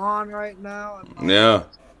going on right now? Yeah.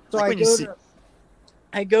 So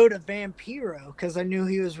I go to Vampiro because I knew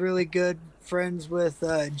he was really good friends with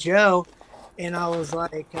Joe, and I was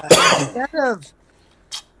like, instead of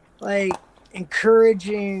like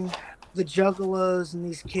encouraging the juggalos and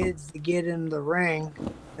these kids to get in the ring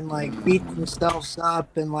and like beat themselves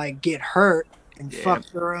up and like get hurt and fuck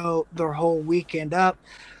their whole weekend up,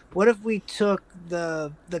 what if we took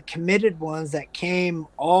the committed ones that came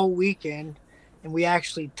all weekend and we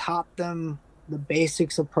actually taught them the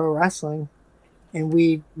basics of pro wrestling, and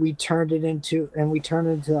we turned it into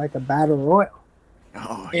like a battle royal.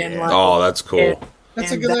 Oh, and yeah. That's cool.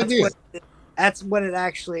 That's a good idea. That's what it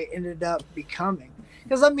actually ended up becoming.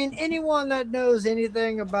 Because I mean, anyone that knows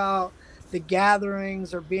anything about the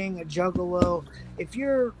gatherings or being a juggalo, if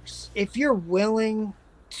you're willing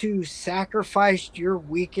to sacrifice your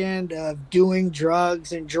weekend of doing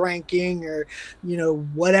drugs and drinking, or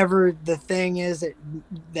whatever the thing is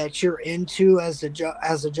that you're into as a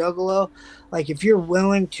juggalo, like if you're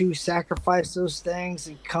willing to sacrifice those things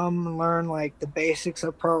and come and learn like the basics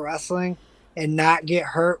of pro wrestling and not get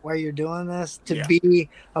hurt while you're doing this, to be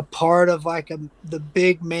a part of like the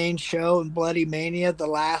big main show in Bloody Mania the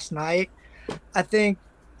last night, I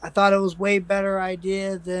thought it was way better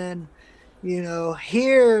idea than,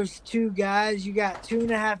 here's two guys, you got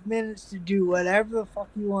 2.5 minutes to do whatever the fuck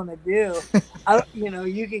you want to do.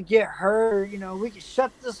 You could get hurt, we could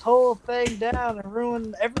shut this whole thing down and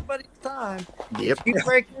ruin everybody's time. Yep. If you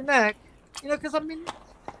break your neck, because I mean,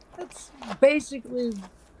 that's basically,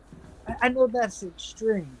 I know that's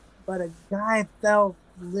extreme, but a guy fell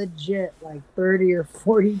legit like 30 or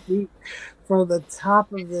 40 feet from the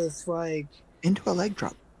top of this, like, into a leg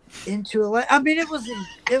drop. I mean, it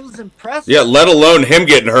was impressive. Yeah, let alone him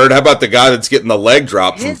getting hurt. How about the guy that's getting the leg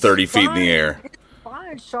drop from 30 feet in the air? His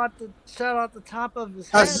spine shot out the top of his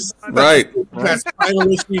head. Right. That's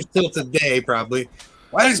spinal issues till today, probably.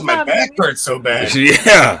 Why does my back hurt so bad?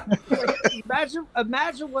 Yeah. Imagine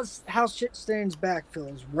how Shit Stain's back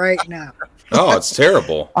feels right now. Oh, it's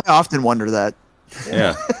terrible. I often wonder that.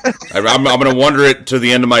 Yeah. I'm going to wonder it to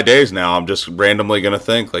the end of my days now. I'm just randomly going to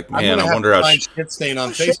think, like, man, I wonder how Shit Stain on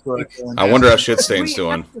Facebook. I wonder how Shit Stain's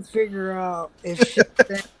doing. We have to figure out if Shit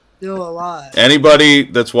Stain's still alive. Anybody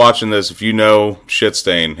that's watching this, if you know Shit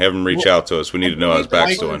Stain, have him reach out to us. We need to know how his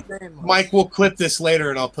back's doing. Mike, we'll clip this later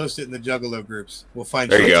and I'll post it in the Juggalo groups. We'll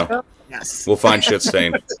find. There you go. Yes. We'll find Shit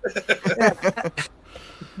Stain.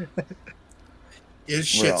 Is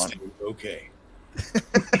Shit Stain okay?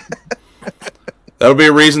 That'll be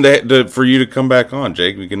a reason for you to come back on,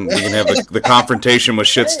 Jake. We can have the confrontation with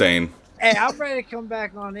Shit Stain. Hey, I'm ready to come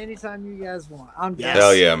back on anytime you guys want. I'm down.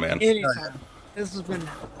 Hell yeah, man. Anytime. This has been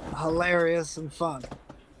hilarious and fun.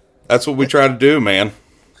 That's what we try to do, man.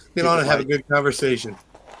 Get on and have a good conversation.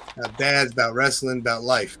 About dads, about wrestling, about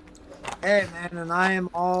life. Hey, man, and I am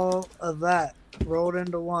all of that rolled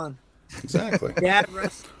into one. Exactly. Dad,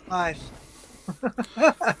 wrestling, life.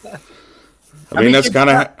 I mean, that's kind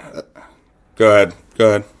of. Go ahead.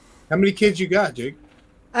 How many kids you got, Jake?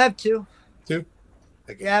 I have two. Two?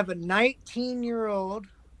 Okay. I have a 19-year-old.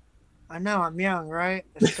 I know, I'm young, right?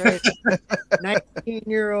 It's crazy.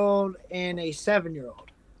 19-year-old and a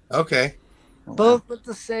 7-year-old. Okay. Both with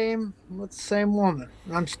the same woman.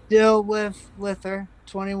 I'm still with her,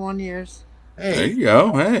 21 years. Hey. There you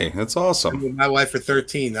go. Hey, that's awesome. I'm with my wife for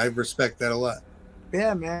 13. I respect that a lot.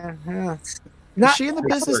 Yeah, man. Yeah. Is she in the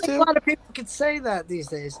business too? A lot of people could say that these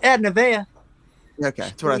days. At Nevaeh. Okay,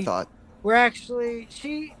 that's what I thought. We're actually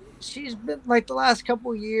she's been like the last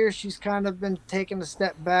couple of years. She's kind of been taking a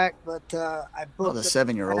step back, but I booked the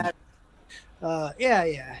 7-year-old.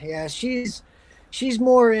 Yeah. She's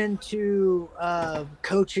more into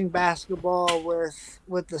coaching basketball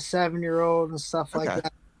with the 7-year-old and stuff like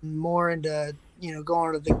that. More into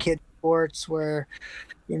going to the kid sports where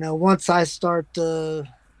once I start to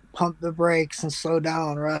pump the brakes and slow down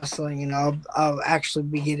on wrestling, I'll actually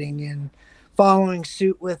be getting in, following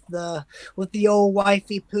suit with the old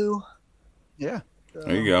wifey poo. Yeah,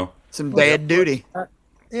 there you go. Some dad duty.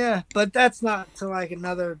 Yeah, but that's not to like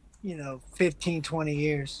another 15, 20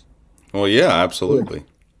 years. Well, yeah, absolutely.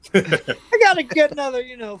 I got a good another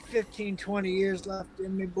 15, 20 years left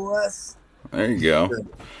in me, boys. There you go.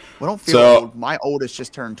 We don't feel old. My oldest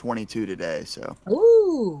just turned 22 today, so.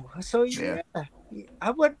 Ooh, so yeah. I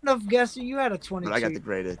wouldn't have guessed you had a 22. But I got the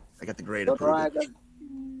grade approval.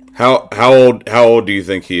 How old do you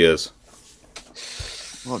think he is?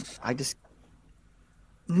 Well,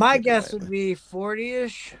 my guess would be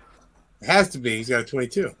 40-ish. It has to be. He's got a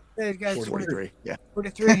 22. Yeah, he's got 43. Yeah.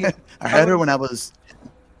 43. I had her when I was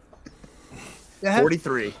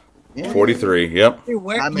 43. Yeah. 43. Yep. You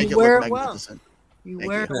wear it well. You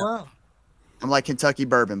wear it well. I'm like Kentucky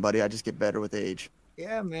bourbon, buddy. I just get better with age.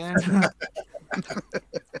 Yeah, man.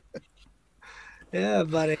 Yeah,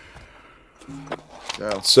 buddy.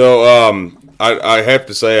 So, I have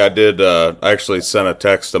to say I did actually send a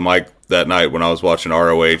text to Mike that night when I was watching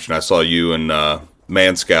ROH, and I saw you and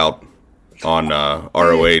Man Scout on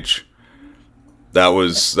ROH. That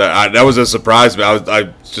was a surprise. I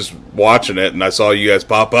was just watching it, and I saw you guys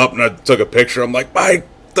pop up, and I took a picture. I'm like, Mike,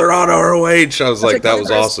 they're on ROH. I was like, that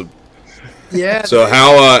was awesome. Yeah. So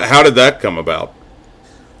how did that come about?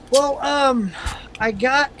 Well, I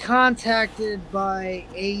got contacted by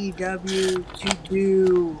AEW to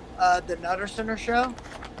do the Nutter Center show,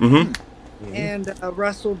 and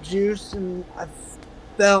wrestled Juice, and I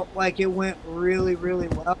felt like it went really, really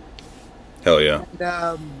well. Hell yeah!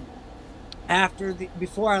 And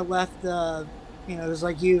before I left, it was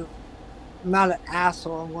like I'm not an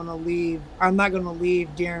asshole. I'm not gonna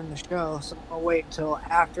leave during the show, so I'm gonna wait till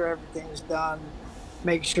after everything's done,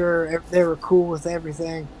 make sure they were cool with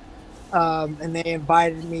everything. And they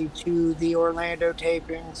invited me to the Orlando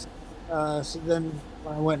tapings. So then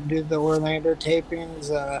I went and did the Orlando tapings.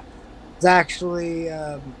 It's actually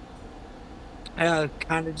I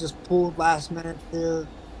kind of just pulled last minute to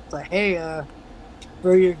say, hey,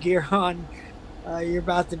 throw your gear on. You're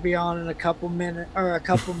about to be on in a couple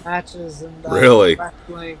matches, and really,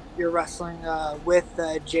 you're wrestling with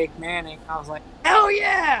Jake Manning. I was like, hell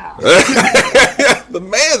yeah! The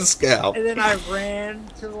Man Scout. And then I ran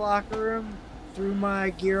to the locker room, threw my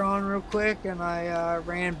gear on real quick, and I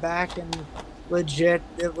ran back, and legit,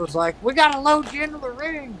 it was like, we gotta load you into the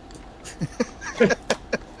ring.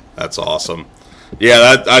 That's awesome.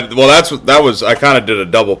 Yeah, that was I kind of did a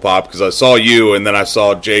double pop because I saw you and then I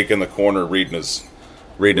saw Jake in the corner reading his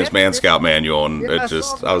Man Scout manual, and I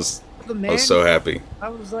was so happy. I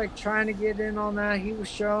was like trying to get in on that. He was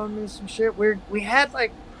showing me some shit. We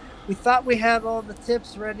thought we had all the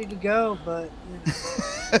tips ready to go, but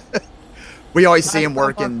we always see him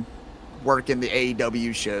working the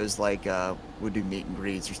AEW shows, like we do meet and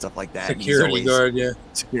greets or stuff like that.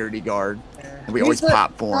 Security guard. And we always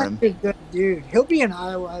pop for him. He's a good dude. He'll be in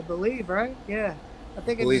Iowa, I believe, right? Yeah. I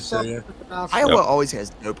think it's so, yeah. Iowa always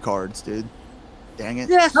has dope cards, dude. Dang it.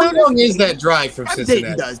 Yeah, how long is that drive from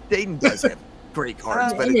Cincinnati? Dayton does have great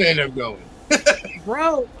cards, but I'm gonna end up going.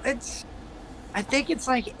 Bro, I think it's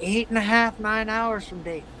like 8.5, 9 hours from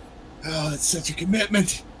Dayton. Oh, that's such a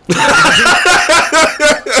commitment. It's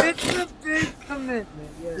a big commitment.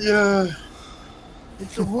 Yeah.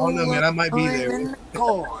 It's a whole no, man, I might be there.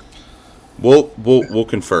 We'll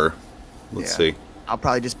confer. Let's see. I'll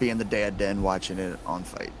probably just be in the dad den watching it on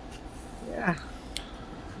Fight. Yeah.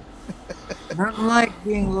 Nothing like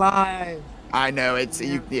being live. I know it's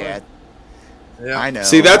yeah. I know.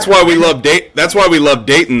 See, that's why we love That's why we love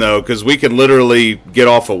Dayton, though, because we can literally get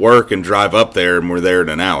off of work and drive up there, and we're there in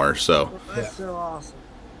an hour. So that's so awesome.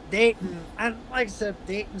 Dayton, and like I said,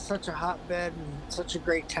 Dayton's such a hotbed and such a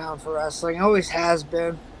great town for wrestling. Always has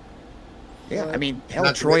been. Yeah, I mean,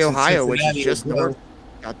 hell, Troy, Ohio, which is just north,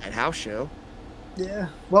 got that house show. Yeah.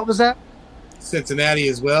 What was that? Cincinnati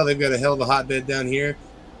as well. They've got a hell of a hotbed down here.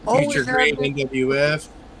 Future great NWF.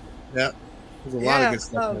 Yep. There's a lot of good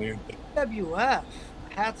stuff down here. NWF.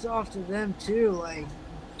 Hats off to them too. Like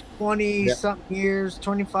 20-something years,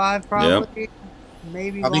 25 probably. Yep.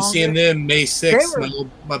 Maybe I'll be seeing them May 6th.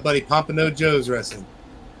 My buddy Pompano Joe's wrestling.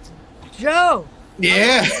 Joe.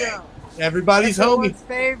 Yeah. Joe. Everybody's homie.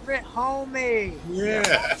 Favorite homie.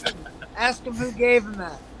 Yeah. Ask him who gave him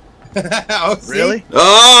that. Really?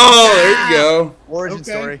 Oh, there you go. Origin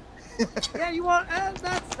story. Yeah, you want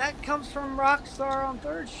that comes from Rockstar on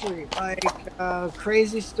 3rd Street. Like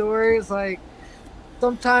crazy stories. Like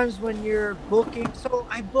sometimes when you're booking, so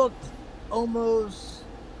I booked almost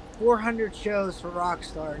 400 shows for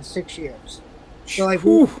Rockstar in 6 years. So like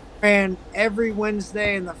we ran every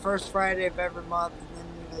Wednesday and the first Friday of every month, and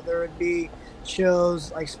then there would be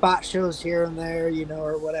shows like spot shows here and there,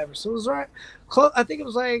 or whatever. So it was I think it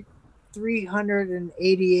was like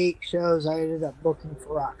 388 shows I ended up booking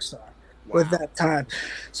for Rockstar with that time.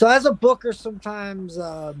 So as a booker, sometimes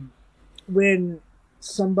when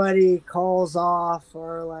somebody calls off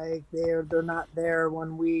or like they're not there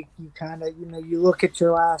one week, you kind of you look at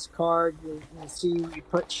your last card, you see you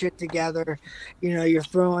put shit together, you're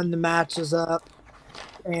throwing the matches up,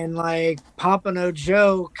 and like Pompano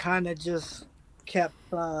Joe kind of just kept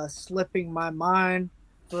slipping my mind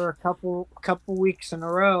for a couple weeks in a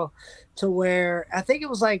row, to where I think it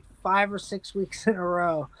was like 5 or 6 weeks in a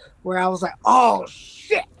row where I was like, oh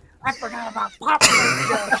shit, I forgot about Pompano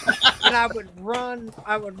Joe. And I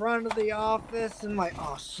would run to the office and like,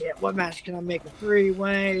 oh shit, what match can I make a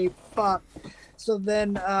 3-way? Fuck. So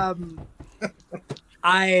then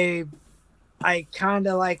I kind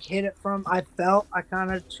of like hid it from, I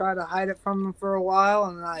kind of tried to hide it from him for a while,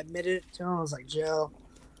 and then I admitted it to him. I was like, Joe,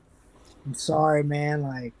 I'm sorry, man.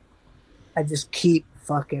 Like, I just keep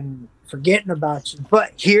fucking forgetting about you.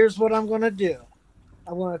 But here's what I'm going to do.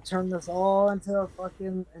 I want to turn this all into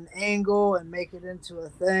an angle and make it into a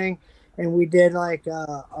thing. And we did like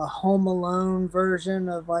a Home Alone version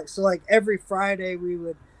of like every Friday we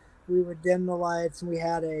would dim the lights, and we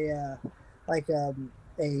had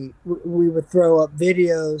we would throw up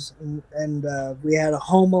videos, and we had a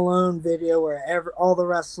Home Alone video where all the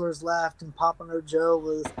wrestlers left and Pompano Joe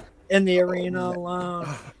was in the arena alone,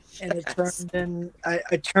 and it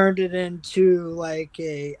I turned it into like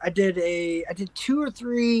I did 2 or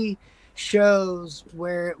 3 shows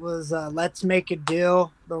where it was Let's Make a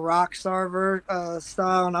Deal, the Rockstar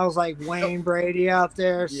style, and I was like Wayne Brady out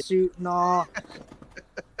there, suit and all,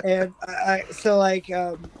 and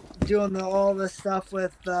doing all this stuff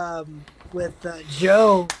with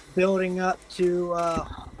Joe, building up to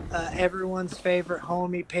everyone's favorite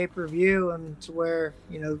homie pay-per-view, and to where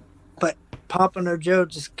but Pompano Joe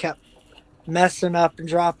just kept messing up and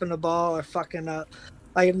dropping the ball or fucking up.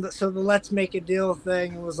 Like, so the Let's Make a Deal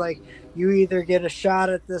thing was like, you either get a shot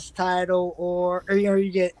at this title or you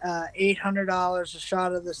get $800 a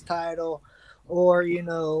shot at this title, or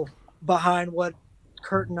behind what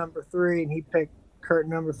curtain number 3, and he picked curtain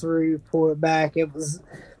number 3, pull it back. It was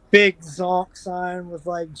big zonk sign with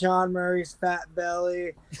like John Murray's fat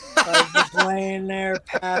belly, just laying there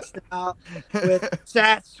passed out with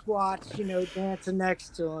Sasquatch, dancing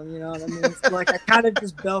next to him. You know what I mean? So, like, I kind of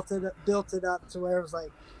just built it up to where it was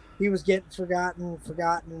like he was getting forgotten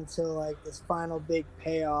until like this final big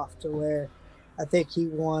payoff, to where I think he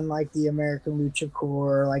won like the American Lucha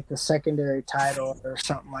Corps, like the secondary title or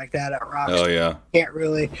something like that at Rockstar. Oh yeah, can't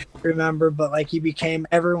really remember, but like he became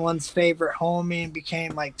everyone's favorite homie and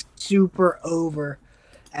became like super over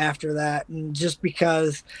after that. And just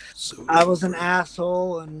because I was an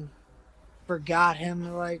asshole and forgot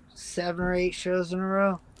him like 7 or 8 shows in a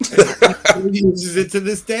row. He uses it to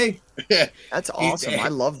this day. That's awesome. I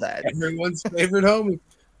love that. Everyone's favorite homie.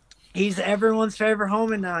 He's everyone's favorite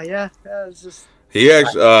homie now. Yeah, it's just. He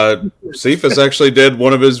actually, Cephas actually did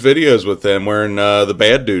one of his videos with him wearing the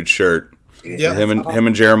Bad Dude shirt. Yeah, him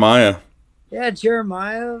and Jeremiah. Yeah,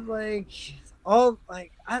 Jeremiah, like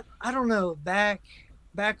I don't know, back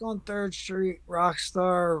on 3rd Street,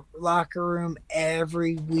 Rockstar locker room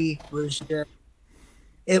every week was just,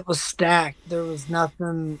 it was stacked. There was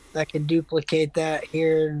nothing that could duplicate that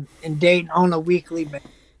here in Dayton on a weekly basis.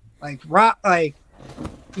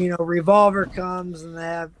 Revolver comes and they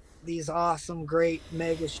have these awesome, great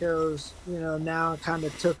mega shows, now kind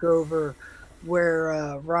of took over where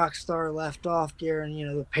Rockstar left off during,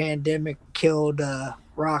 the pandemic killed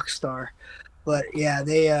Rockstar. But yeah,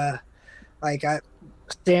 they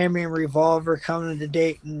Sammy and Revolver coming to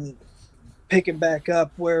Dayton, picking back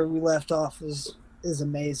up where we left off is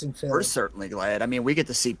amazing. We're certainly glad. I mean, we get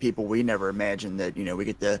to see people we never imagined that, we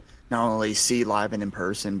get to not only see live and in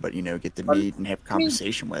person, but, get to meet and have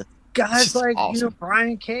conversation with. Guys like, awesome.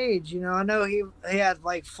 Brian Cage, I know he had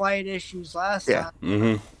like flight issues last time.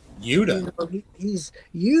 Mm-hmm. Yuta. He's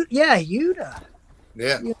Yuta.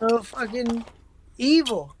 Yeah. Fucking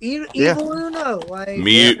evil Uno. Like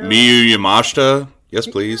Miyu Yamashita. Yes,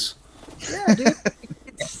 please. Yeah, dude.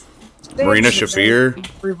 Marina Shafir.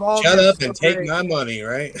 Shut up and take my money,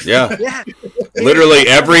 right? Yeah. Yeah. Literally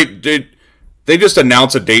they just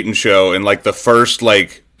announce a Dayton show and like the first they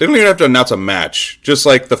don't even have to announce a match. Just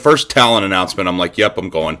like the first talent announcement, I'm like, yep, I'm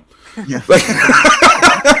going. Yeah.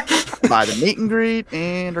 Buy the meet and greet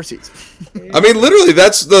and our seats. I mean, literally,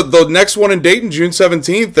 that's the next one in Dayton, June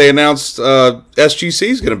 17th. They announced SGC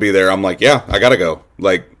is going to be there. I'm like, yeah, I got to go.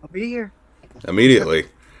 Like, I'll be here immediately.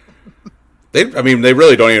 They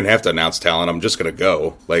really don't even have to announce talent. I'm just going to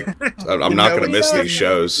go. Like, I'm not going to miss these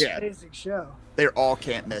shows. Yeah. Basic show. They all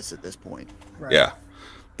can't miss at this point. Right. Yeah.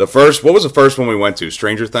 What was the first one we went to?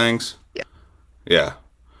 Stranger Things? Yeah. Yeah.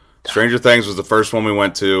 Stranger Things was the first one we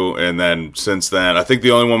went to, and then since then, I think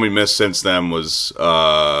the only one we missed since then was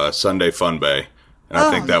Sunday Fun Bay, and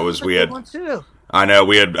I think that was we had. One too. I know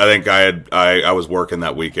we had. I think I was working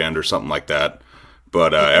that weekend or something like that,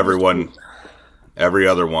 but every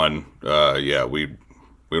other one, we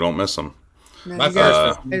don't miss them. Man, My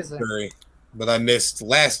first was Missouri, but I missed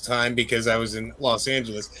last time because I was in Los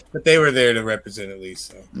Angeles, but they were there to represent at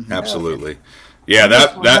least. So. Absolutely. Yeah,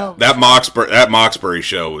 that Moxbury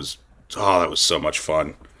show was that was so much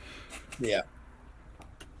fun. Yeah.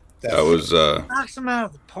 That was knocks him out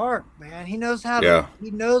of the park, man. He knows how to he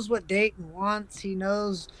knows what Dayton wants. He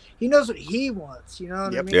knows what he wants, you know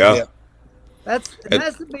what I mean? Yeah. That's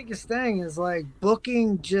the biggest thing is like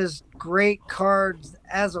booking just great cards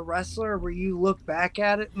as a wrestler where you look back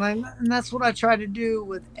at it and that's what I try to do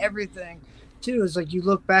with everything too, is like you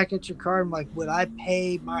look back at your card and like, would I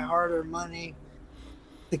pay my hard-earned money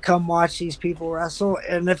to come watch these people wrestle?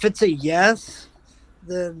 And if it's a yes,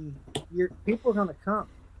 then people are going to come.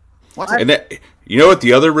 You know what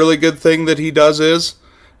the other really good thing that he does is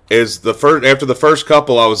after the first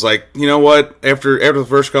couple, I was like, you know what? After the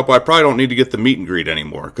first couple, I probably don't need to get the meet and greet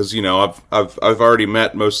anymore because I've already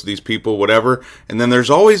met most of these people, whatever. And then there's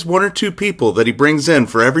always one or two people that he brings in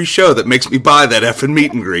for every show that makes me buy that effing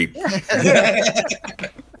meet and greet.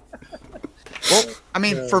 Well, I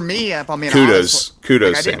mean, for me, if I mean, kudos, I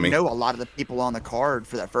didn't Sammy. know a lot of the people on the card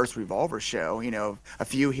for that first Revolver show. A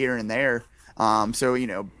few here and there. So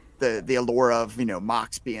the allure of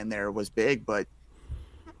Mox being there was big, but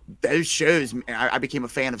those shows, I became a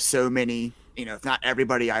fan of so many. If not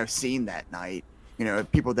everybody I've seen that night.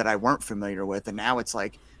 People that I weren't familiar with, and now it's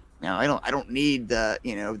like, I don't need the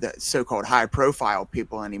the so-called high-profile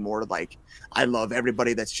people anymore. Like, I love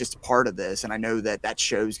everybody that's just a part of this, and I know that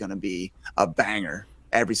show's going to be a banger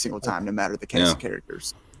every single time, no matter the cast of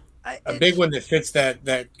characters. A big one that fits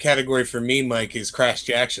that category for me, Mike, is Crash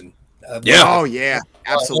Jackson. Oh yeah,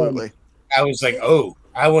 absolutely. I was like,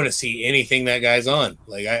 I want to see anything that guy's on.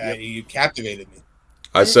 Like, you captivated me.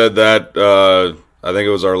 I said that I think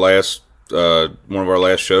it was our last one of our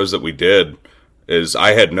last shows that we did. Is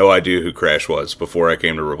I had no idea who Crash was before I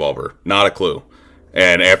came to Revolver. Not a clue.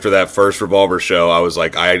 And after that first Revolver show, I was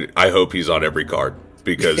like, I hope he's on every card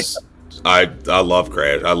because I love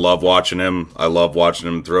Crash. I love watching him. I love watching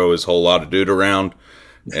him throw his whole lot of dude around,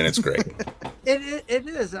 and it's great. It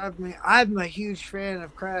is. I mean, I'm a huge fan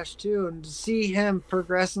of Crash too, and to see him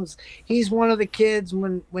progressing, he's one of the kids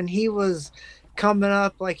when he was coming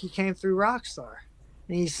up, like he came through Rockstar.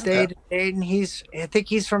 And he stayed in Dayton. I think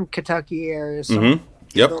he's from Kentucky area.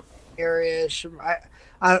 Yep. Area.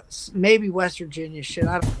 I maybe West Virginia.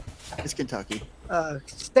 It's Kentucky.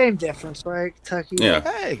 Same difference, right? Kentucky. Yeah.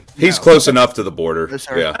 Hey, he's close enough to the border.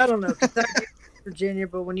 Yeah. I don't know Kentucky, Virginia,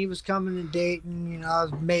 but when he was coming to Dayton, I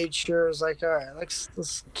made sure I was like, all right,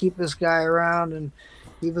 let's keep this guy around, and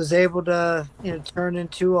he was able to turn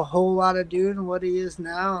into a whole lot of dude and what he is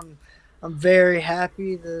now, and I'm very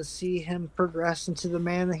happy to see him progress into the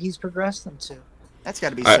man that he's progressed into. That's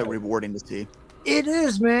got to be so rewarding to see. It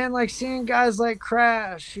is, man. Like seeing guys like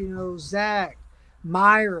Crash, Zach,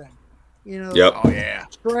 Myron, Yep. Oh yeah.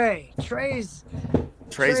 Trey's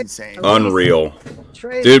insane. Unreal.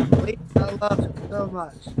 Dude, I love him so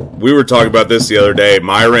much. We were talking about this the other day.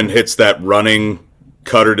 Myron hits that running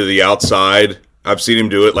cutter to the outside. I've seen him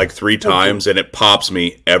do it like 3 times, and it pops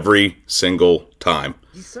me every single time.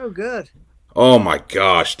 He's so good. Oh my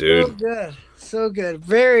gosh, dude! So good, so good.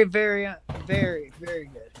 Very, very, very, very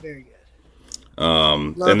good. Very good.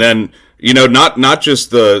 And then not just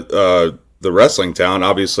the wrestling town.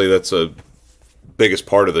 Obviously, that's a biggest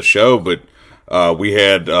part of the show, but we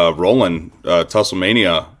had Roland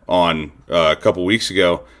Tusslemania on a couple weeks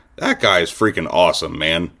ago. That guy is freaking awesome,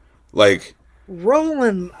 man. Like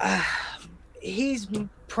Roland, he's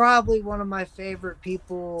probably one of my favorite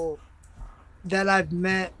people that I've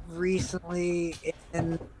met recently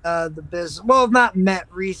in the business. Well, not met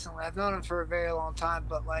recently. I've known him for a very long time,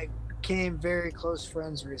 but like became very close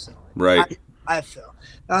friends recently. Right. I feel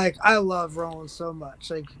like I love Roland so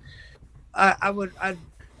much. Like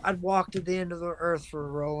I'd walk to the end of the earth for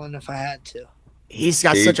Roland if I had to. He's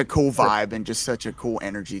got such a cool vibe and just such a cool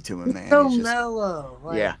energy to him, man. So He's just mellow.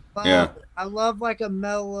 Like, yeah. I love like a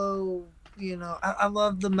mellow, I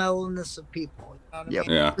love the mellowness of people. You know what I mean?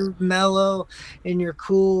 Yeah. You're mellow and you're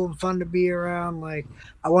cool and fun to be around. Like,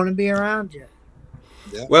 I want to be around you.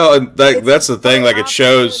 Yeah. Well, and that's the thing. Like, it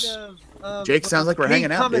shows. Jake, sounds like we're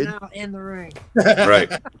hanging out, coming dude. out in the ring. Right.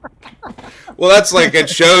 Well, that's like, it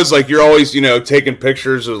shows like you're always, taking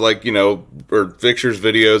pictures of like, or pictures,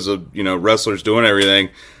 videos of, wrestlers doing everything.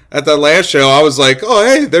 At that last show, I was like, oh,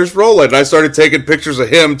 hey, there's Roland. And I started taking pictures of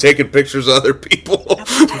him, taking pictures of other people.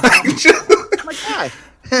 My God.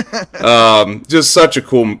 Just such a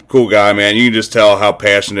cool guy, man. You can just tell how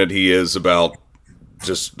passionate he is about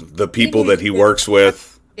just the people that he works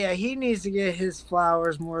with. Yeah, he needs to get his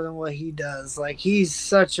flowers more than what he does. Like, he's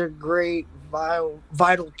such a great,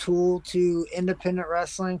 vital tool to independent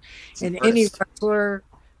wrestling. And any wrestler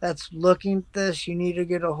that's looking at this, you need to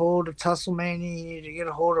get a hold of Tusslemania. You need to get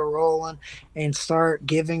a hold of Roland and start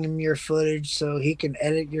giving him your footage so he can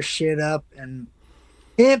edit your shit up and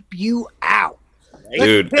pimp you out.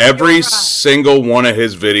 Dude, every single one of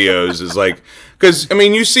his videos is like, because, I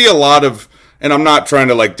mean, you see a lot of, and I'm not trying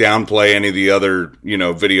to like downplay any of the other,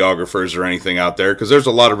 videographers or anything out there, because there's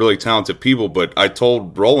a lot of really talented people, but I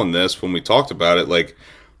told Roland this when we talked about it, like,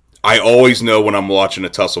 I always know when I'm watching a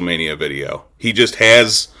Tusslemania video. He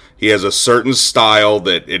has a certain style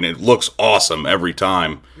and it looks awesome every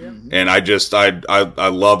time. Yeah. And I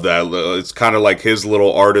love that. It's kind of like his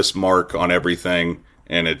little artist mark on everything.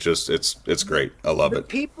 And it's great. I love it.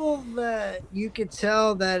 People that you could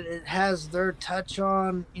tell that it has their touch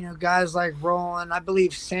on, guys like Roland. I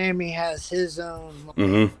believe Sammy has his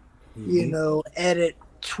own, edit,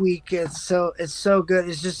 tweak. It's so good.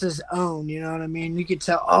 It's just his own. You know what I mean? You could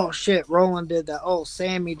tell. Oh shit, Roland did that. Oh,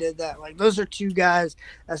 Sammy did that. Like, those are two guys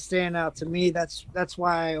that stand out to me. That's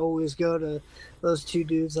why I always go to those two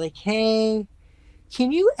dudes. Like, hey,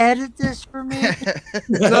 can you edit this for me?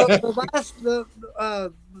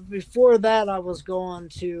 Before that, I was going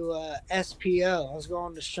to SPO. I was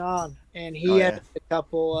going to Sean, and he edited a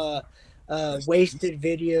couple wasted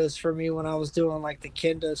videos for me when I was doing like the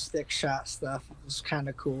kendo stick shot stuff. It was kind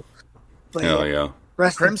of cool. But, hell yeah!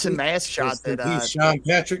 Crimson Mask shot that Sean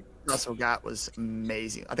Patrick Russell got was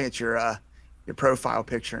amazing. I think it's your profile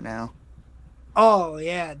picture now. Oh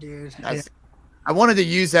yeah, dude. I wanted to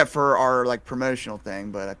use that for our like promotional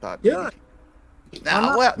thing, but I thought, yeah. No,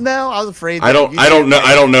 I was afraid. I don't know. I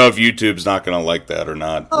don't know if YouTube's not going to like that or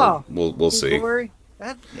not. Oh, we'll see.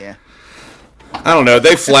 Yeah. I don't know.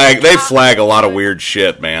 They flag a lot of weird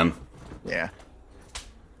shit, man. Yeah.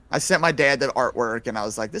 I sent my dad the artwork, and I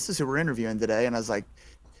was like, "This is who we're interviewing today," and I was like,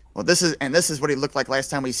 "Well, this is what he looked like last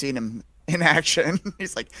time we seen him in action."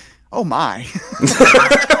 He's like, "Oh my."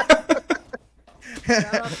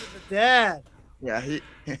 Shout out to the dad. Yeah,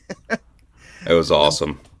 it was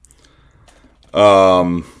awesome.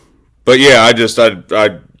 But yeah, I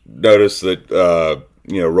noticed that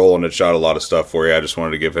Roland had shot a lot of stuff for you. I just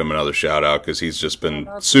wanted to give him another shout out because he's just been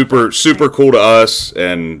super cool to us,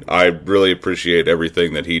 and I really appreciate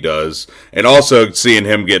everything that he does. And also seeing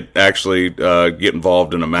him get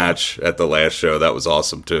involved in a match at the last show, that was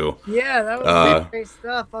awesome too. Yeah, that was great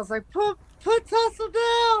stuff. I was like, put Tussle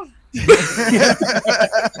down. He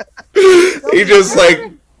just like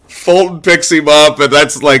Fulton picks him up, and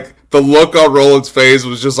that's like the look on Roland's face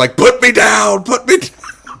was just like, put me down.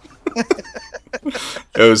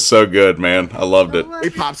 It was so good, man. I loved it. We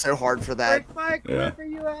popped so hard for that. Yeah.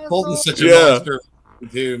 Fulton's such a monster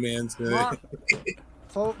too, man. So.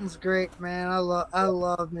 Fulton's great, man. I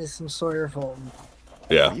love me some Sawyer Fulton.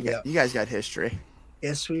 Yeah. You guys got history.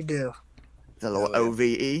 Yes, we do. The little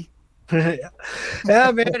OVE.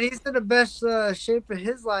 Yeah, man. He's in the best shape of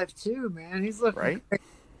his life too, man. He's looking great.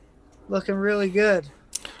 Looking really good.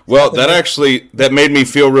 Well, that made me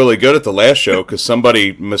feel really good at the last show because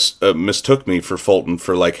somebody mistook me for Fulton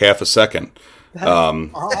for like half a second.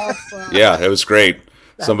 Awesome. Yeah, it was great.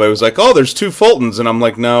 Somebody was like, "Oh, there's 2 Fultons," and I'm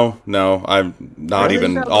like, "No, I'm not Really?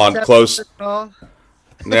 even on close."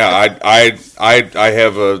 Yeah, I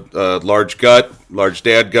have a large gut, large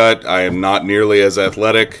dad gut. I am not nearly as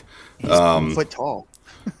athletic. He's 1 foot tall.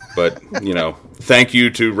 But, thank you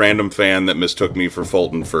to random fan that mistook me for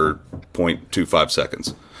Fulton for 0.25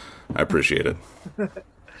 seconds. I appreciate it.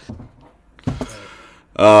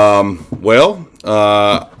 I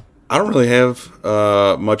don't really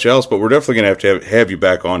have much else, but we're definitely going to have you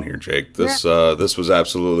back on here, Jake. This was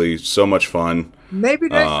absolutely so much fun. Maybe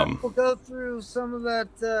next time we'll go through some of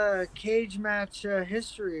that cage match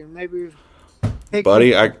history and maybe take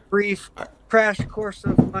a brief crash course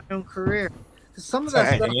of my own career. Because some of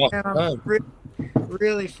that stuff, man, I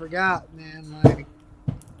really forgot, man. Like,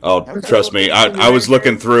 trust me, I was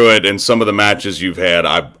looking through it, and some of the matches you've had,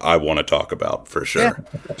 I want to talk about for sure.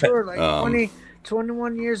 Yeah, for sure. Like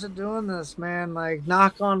 21 years of doing this, man. Like,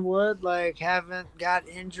 knock on wood, like, haven't got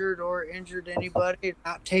injured or injured anybody,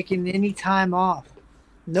 not taking any time off.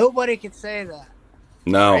 Nobody could say that.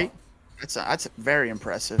 No. Right? That's very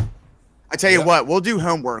impressive. I tell you what, we'll do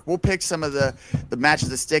homework. We'll pick some of the matches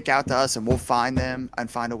that stick out to us, and we'll find them and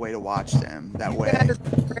find a way to watch them that way. That is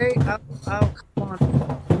great. I'll come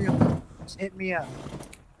on. Just hit me up.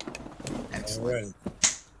 Excellent.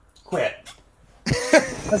 Quit.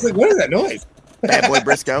 I was like, what is that noise? Bad boy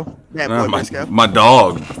Briscoe. Briscoe. My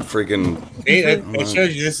dog, freaking. It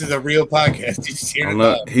shows you this is a real podcast.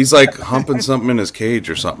 He's like humping something in his cage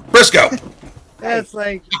or something. Briscoe. That's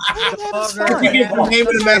like. You get the name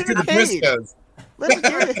of the after the Briscoes. Let him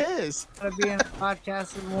hear his. Gotta be in a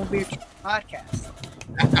podcast and won't be a podcast.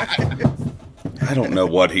 I don't know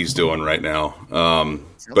what he's doing right now.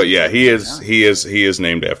 But yeah, he is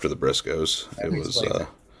named after the Briscoes. It was.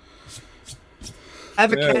 I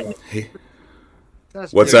have a cat.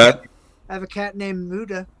 What's that? I have a cat named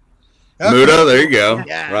Muda. Muda, there you go.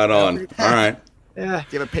 Yeah. Right on. All right. Yeah.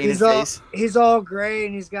 Do you have a painted face? He's all gray,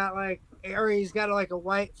 and he's got like a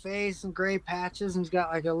white face and gray patches, and he's got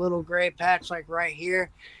like a little gray patch like right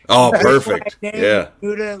here. Oh, perfect. Yeah.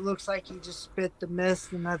 Muda, it looks like he just spit the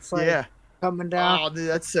mist, and that's like coming down. Oh, dude,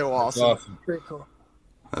 that's so awesome. Pretty cool.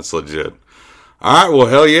 That's legit. All right, well,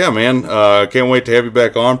 hell yeah, man. Can't wait to have you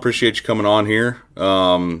back on. Appreciate you coming on here.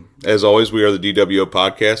 As always, we are the DWO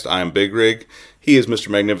Podcast. I am Big Rig. He is Mr.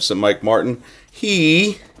 Magnificent Mike Martin.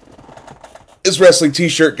 He is Wrestling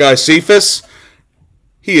T-Shirt Guy Cephas.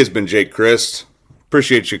 He has been Jake Crist.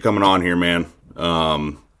 Appreciate you coming on here, man.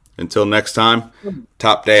 Until next time,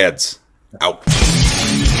 Top Dads, out.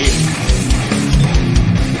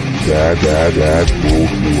 Dad,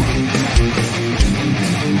 World War.